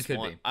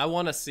I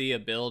want to see a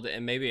build,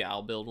 and maybe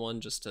I'll build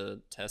one just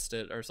to test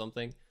it or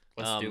something.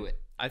 Let's do it.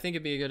 I think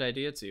it'd be a good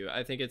idea too.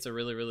 I think it's a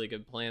really, really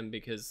good plan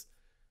because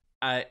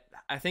I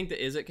think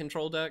the Is It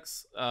control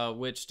decks,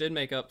 which did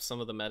make up some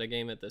of the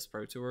metagame at this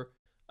Pro Tour,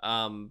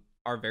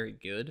 are very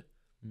good.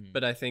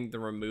 But I think the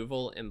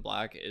removal in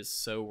black is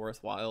so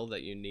worthwhile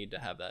that you need to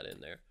have that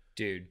in there.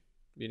 Dude.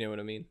 You know what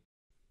I mean?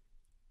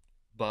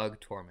 Bug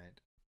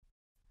Torment.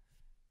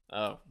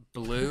 Oh.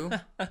 Blue,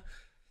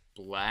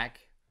 black,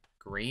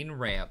 green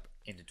ramp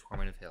into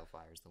Torment of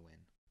Hailfire is the win.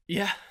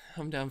 Yeah,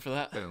 I'm down for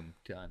that. Boom.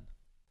 Done.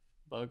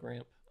 Bug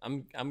ramp.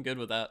 I'm good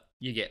with that.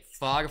 You get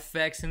fog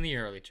effects in the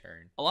early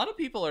turn. A lot of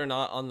people are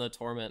not on the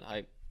Torment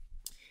hype.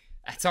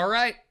 That's all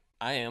right.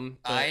 I am.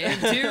 I am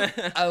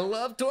too. I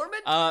love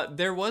Torment.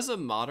 There was a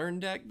modern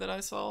deck that I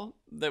saw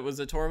that was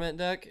a Torment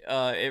deck.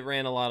 It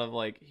ran a lot of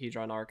like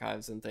Hedron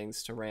Archives and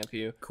things to ramp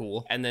you.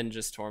 Cool. And then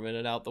just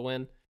tormented out the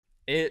win.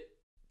 It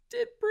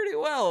did pretty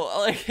well.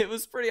 Like it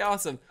was pretty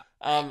awesome.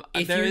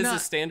 There is a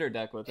standard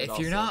deck with it. If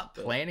you're not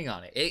planning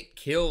on it, it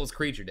kills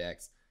creature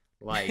decks.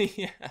 Like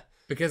yeah.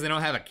 Because they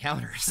don't have a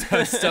counter, so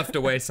it's stuffed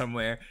away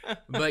somewhere.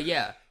 But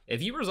yeah,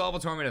 if you resolve a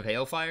Torment of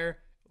Hailfire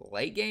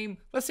late game,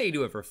 let's say you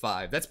do it for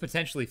 5, that's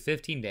potentially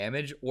 15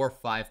 damage or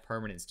 5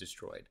 permanents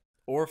destroyed.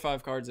 Or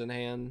 5 cards in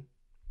hand.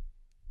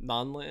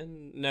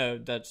 Non-land? No,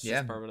 that's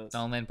just permanents.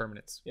 Non-land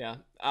permanents. Yeah.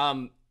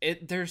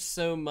 There's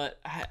so much.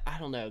 I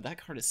don't know.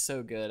 That card is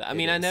so good. I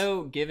mean, I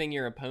know giving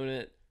your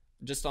opponent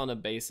just on a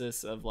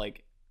basis of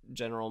like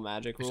general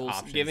Magic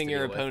rules, giving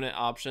your opponent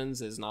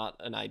options is not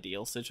an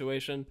ideal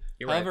situation.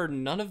 However,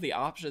 none of the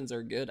options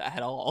are good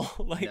at all.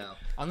 Like, no,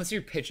 unless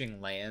you're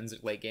pitching lands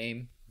late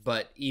game.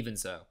 But even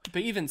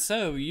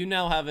so, you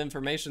now have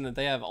information that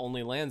they have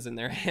only lands in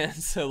their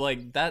hands. So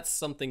like that's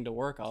something to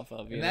work off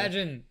of.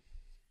 Imagine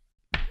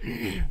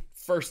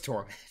first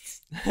torment,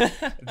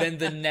 then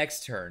the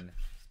next turn,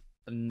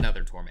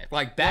 another torment,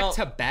 like back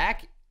to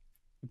back.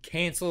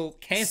 Cancel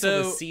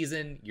the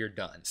season. You're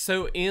done.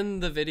 So in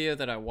the video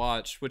that I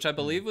watched, which I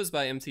believe was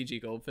by MTG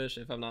Goldfish,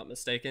 if I'm not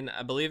mistaken,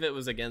 I believe it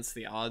was Against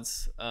the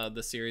Odds,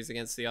 the series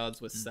Against the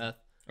Odds with Seth.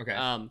 Okay.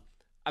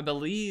 I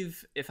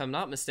believe, if I'm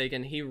not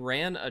mistaken, he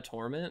ran a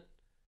torment,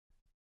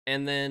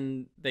 and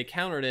then they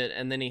countered it,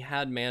 and then he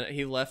had mana.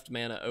 He left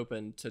mana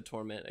open to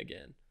torment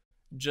again,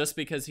 just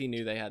because he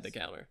knew they had the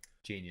counter.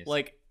 Genius.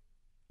 Like,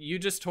 you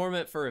just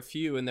torment for a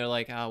few, and they're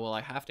like, "Oh, well,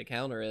 I have to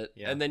counter it,"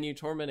 and then you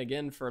torment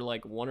again for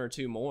like 1 or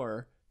 2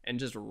 more, and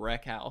just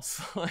wreck house.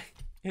 Like,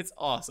 it's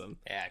awesome.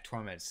 Yeah,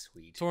 torment is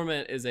sweet.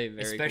 Torment is a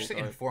very especially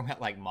cool in a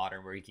format like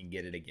Modern where you can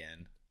get it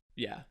again.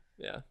 Yeah.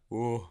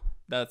 Ooh,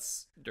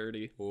 that's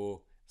dirty. Ooh.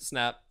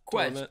 Snap.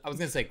 Question. I was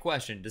gonna say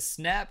question. Does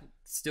Snap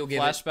still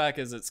give flashback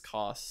as its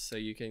cost, so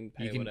you can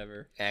pay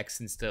whatever X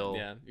and still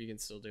you can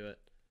still do it.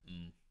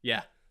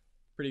 Yeah,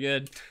 pretty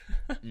good.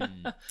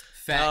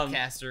 Fat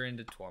caster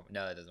into torment.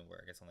 No, that doesn't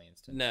work. It's only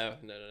instant. No.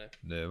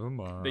 Never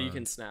mind. But you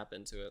can snap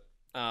into it.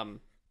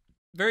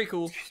 Very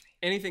cool.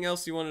 Anything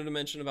else you wanted to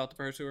mention about the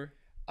Pro Tour?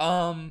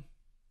 Oh,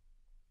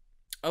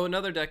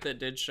 another deck that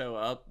did show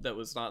up that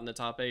was not in the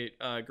top 8.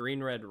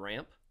 Green Red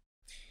Ramp.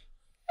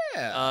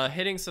 Yeah.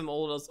 Hitting some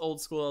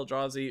old school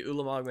Eldrazi,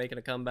 Ulamog making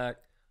a comeback.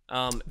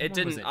 It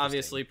didn't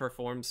obviously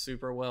perform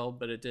super well,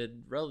 but it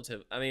did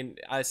relative. I mean,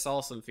 I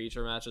saw some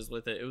feature matches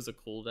with it. It was a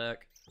cool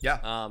deck.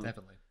 Yeah,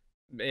 definitely.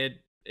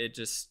 It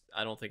just,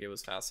 I don't think it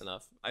was fast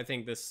enough. I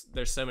think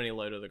there's so many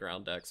low to the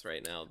ground decks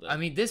right now. That... I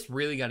mean, this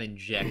really got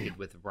injected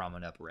with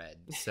Ramen Up Red.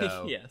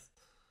 So yes.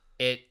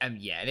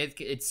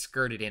 It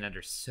skirted in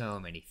under so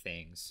many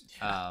things.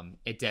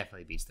 It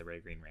definitely beats the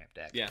Red Green Ramp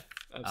deck. Yeah,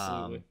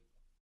 absolutely.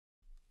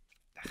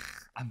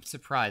 I'm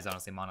surprised,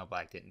 honestly, Mono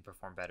Black didn't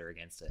perform better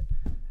against it.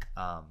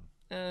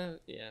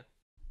 Yeah.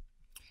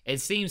 It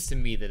seems to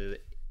me that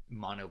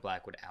Mono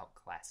Black would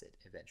outclass it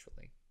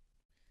eventually,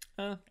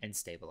 and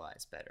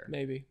stabilize better.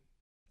 Maybe.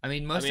 I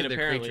mean, most of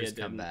their creatures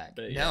come back.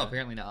 Yeah. No,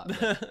 apparently not.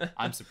 But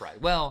I'm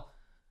surprised. Well,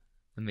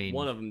 I mean,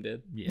 one of them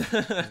did. Yeah, I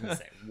was gonna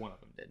say one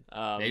of them did.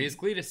 Maybe it's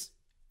Cletus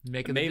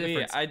making the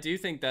difference. I do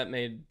think that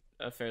made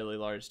a fairly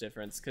large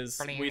difference because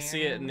we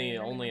see it in the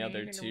only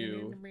other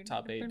 2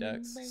 top 8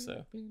 decks.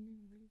 So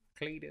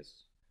Cletus.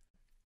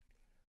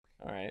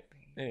 All right.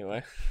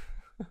 Anyway,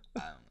 I don't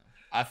know.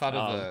 I thought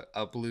of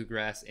a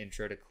bluegrass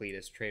intro to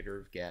Cletus, Trader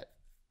of Get,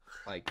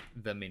 like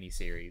the mini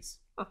series.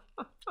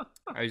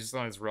 I was just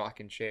on his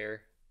rocking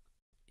chair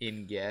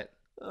in Get.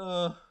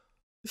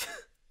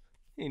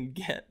 In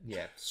Get.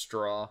 Yeah,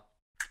 straw.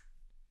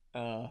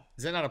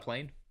 Is that not a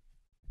plane?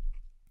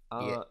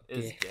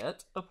 Is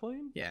Get a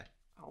plane? Yeah.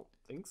 I don't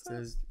think so. It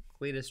says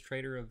Cletus,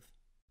 Trader of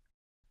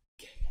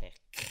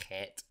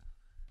Get.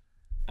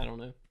 I don't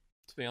know,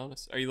 to be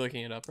honest. Are you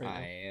looking it up right now?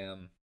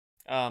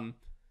 I am.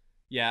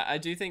 Yeah, I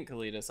do think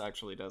Cletus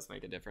actually does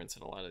make a difference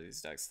in a lot of these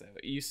decks, though.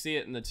 You see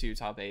it in the 2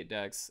 top 8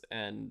 decks,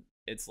 and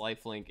its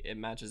lifelink, it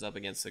matches up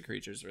against the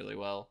creatures really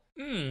well,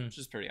 which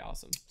is pretty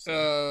awesome.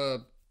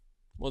 So,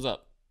 what's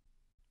up?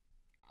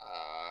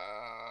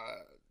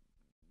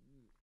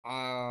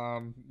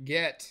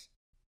 Get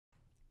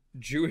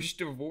Jewish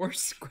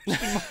divorce?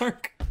 Question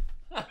mark.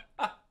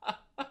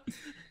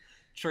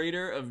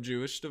 Trader of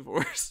Jewish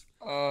divorce.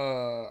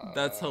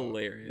 That's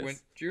hilarious. When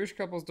Jewish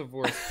couples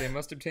divorce, they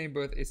must obtain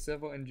both a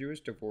civil and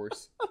Jewish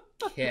divorce.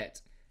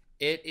 Kit.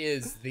 It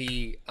is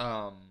the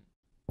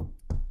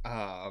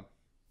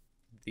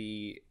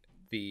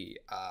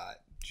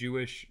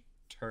Jewish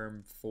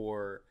term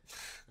for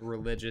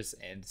religious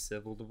and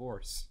civil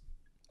divorce.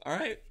 All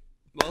right.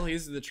 Well,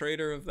 he's the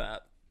traitor of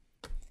that.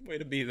 Way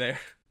to be there.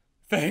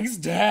 Thanks,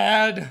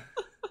 Dad.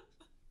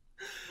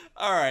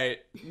 All right.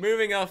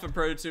 Moving off of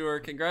Pro Tour,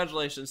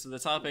 congratulations to the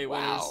top 8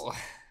 winners.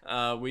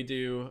 We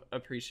do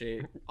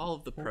appreciate all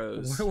of the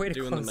pros what a way to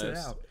doing close the most.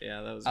 it out.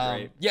 Yeah, that was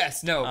great.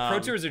 Yes, no, Pro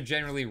Tours are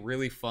generally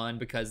really fun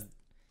because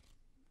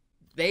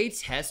they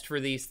test for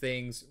these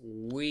things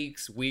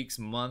weeks,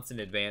 months in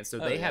advance, so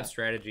they have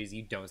strategies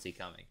you don't see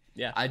coming.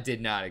 Yeah, I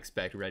did not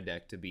expect Red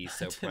Deck to be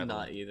so prevalent.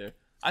 Not either.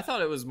 I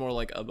thought it was more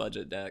like a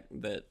budget deck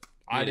that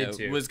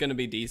was going to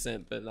be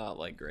decent, but not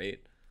like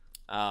great.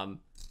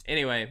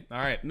 Anyway, all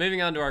right,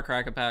 moving on to our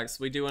Cracker Packs.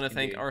 We do want to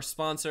thank our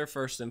sponsor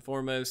first and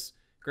foremost,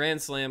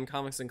 Grand Slam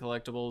Comics and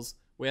Collectibles.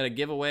 We had a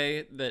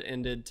giveaway that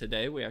ended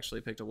today. We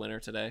actually picked a winner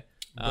today.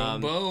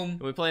 Boom.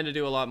 We plan to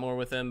do a lot more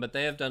with them, but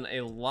they have done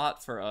a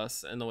lot for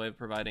us in the way of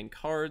providing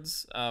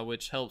cards,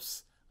 which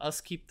helps us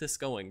keep this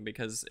going,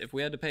 because if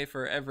we had to pay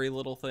for every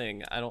little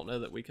thing, I don't know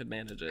that we could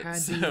manage it.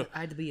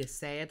 I'd be a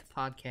sad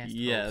podcast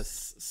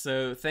Yes.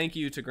 So thank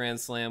you to Grand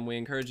Slam. We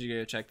encourage you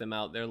to check them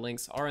out. Their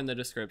links are in the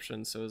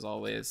description, so as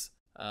always,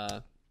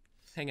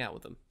 hang out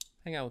with them.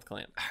 Hang out with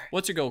Clamp. Right.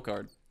 What's your gold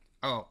card?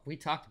 Oh, we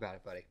talked about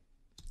it, buddy.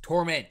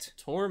 Torment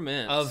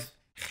of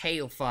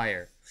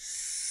Hailfire.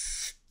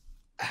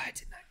 I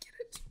did not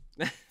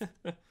get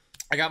it.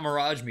 I got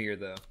Mirage Mirror,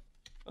 though.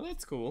 Oh,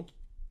 that's cool.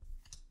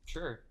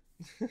 Sure.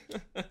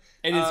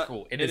 It is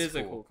cool. It is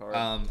cool. A cool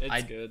card.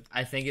 It's good.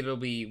 I think it'll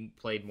be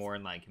played more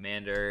in like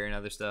Commander and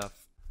other stuff.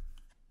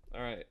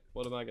 All right.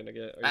 What am I going to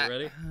get? Are you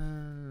ready?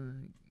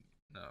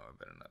 No, I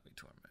better not be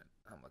Torment.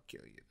 I'm going to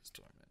kill you this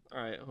Torment.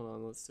 All right. Hold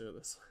on. Let's do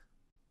this.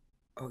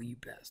 Oh, you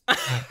best.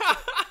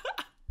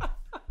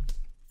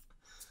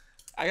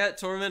 I got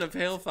Torment of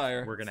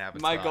Hailfire. We're gonna have a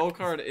My talk. gold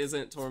card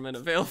isn't Torment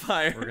of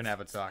Hailfire. We're gonna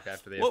have a talk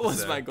after the What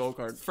episode. was my gold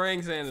card?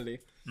 Fraying Sanity.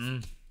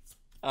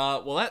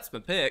 Well, that's my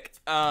pick.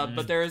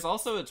 But there is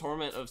also a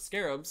Torment of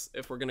Scarabs,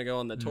 if we're gonna go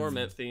on the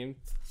Torment theme.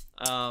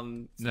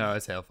 No,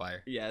 it's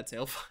Hailfire. Yeah, it's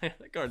Hailfire.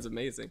 That card's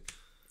amazing.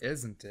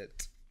 Isn't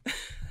it?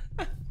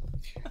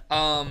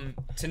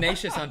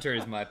 Tenacious Hunter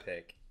is my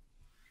pick.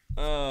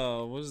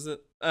 Oh, what is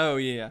it? Oh,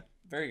 yeah.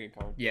 Very good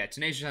card. Yeah,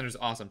 Tenacious Hunter is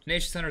awesome.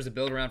 Tenacious Hunter is a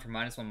build around for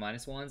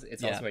 -1/-1s.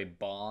 It's also a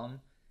bomb.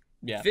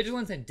 Yeah.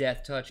 Vigilance and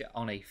Death Touch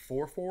on a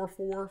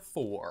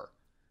 4/4/4/4.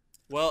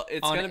 Well,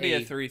 it's going to be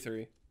a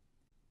 3/3.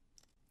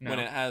 No. When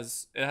it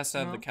has to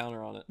have the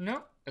counter on it.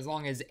 No, as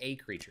long as a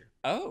creature.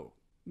 Oh,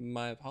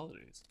 my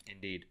apologies.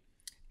 Indeed.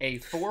 A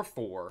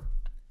 4/4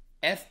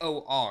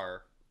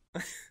 FOR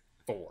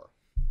 4.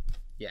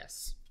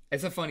 Yes.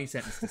 It's a funny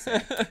sentence to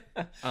say.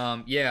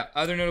 Yeah,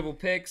 other notable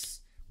picks.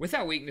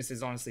 Without Weakness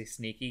is honestly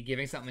sneaky.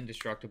 Giving something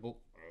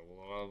indestructible. I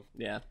love.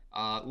 Yeah.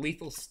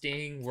 Lethal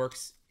Sting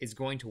is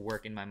going to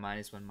work in my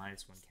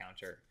 -1/-1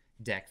 counter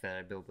deck that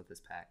I build with this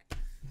pack.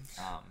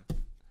 But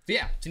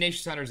yeah,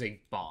 Tenacious Hunter is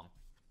a bomb.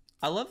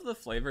 I love the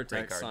flavor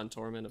text on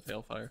Torment of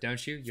Hailfire.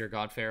 Don't you? Your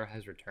God Pharaoh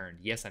has returned.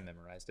 Yes, I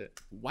memorized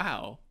it.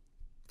 Wow.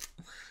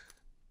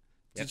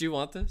 Did you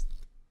want this?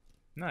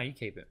 No, you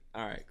keep it.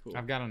 All right, cool.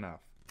 I've got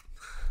enough.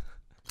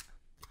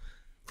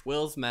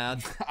 Will's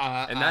mad,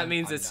 and that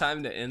means it's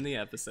time to end the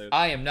episode.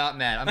 I am not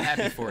mad. I'm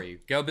happy for you.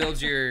 Go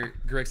build your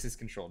Grixis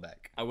control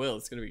deck. I will.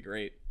 It's gonna be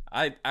great.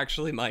 I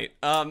actually might.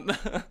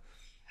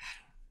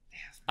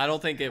 I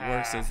don't think it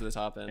works as the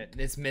top end.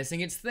 It's missing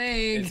its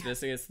thing. It's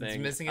missing its thing. It's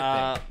missing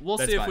a thing. We'll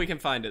see if we can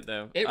find it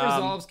though. It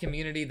resolves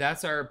community.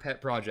 That's our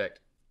pet project.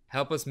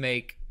 Help us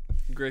make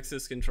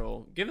Grixis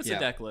control. Give us a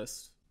deck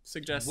list.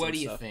 Suggest what do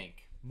you stuff.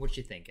 think? What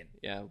you thinking?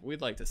 Yeah,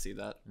 we'd like to see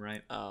that.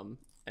 Right.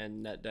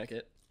 And net deck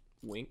it.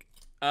 Wink.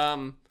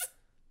 All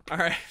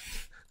right.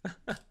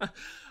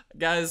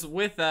 Guys,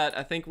 with that,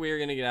 I think we are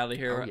going to get out of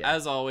here.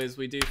 As always,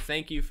 we do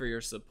thank you for your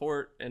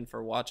support and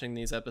for watching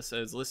these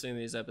episodes, listening to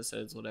these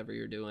episodes, whatever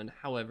you're doing,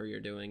 however you're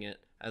doing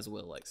it, as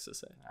Will likes to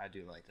say. I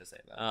do like to say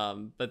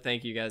that. But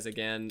thank you guys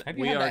again. Have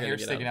you had that hair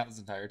sticking out this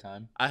entire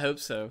time? I hope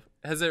so.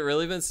 Has it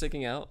really been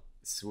sticking out?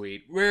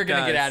 Sweet. We're going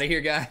to get out of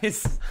here,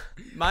 guys.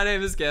 My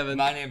name is Kevin.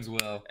 My name's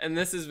Will. And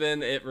this has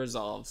been It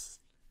Resolves.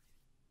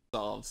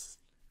 Solves.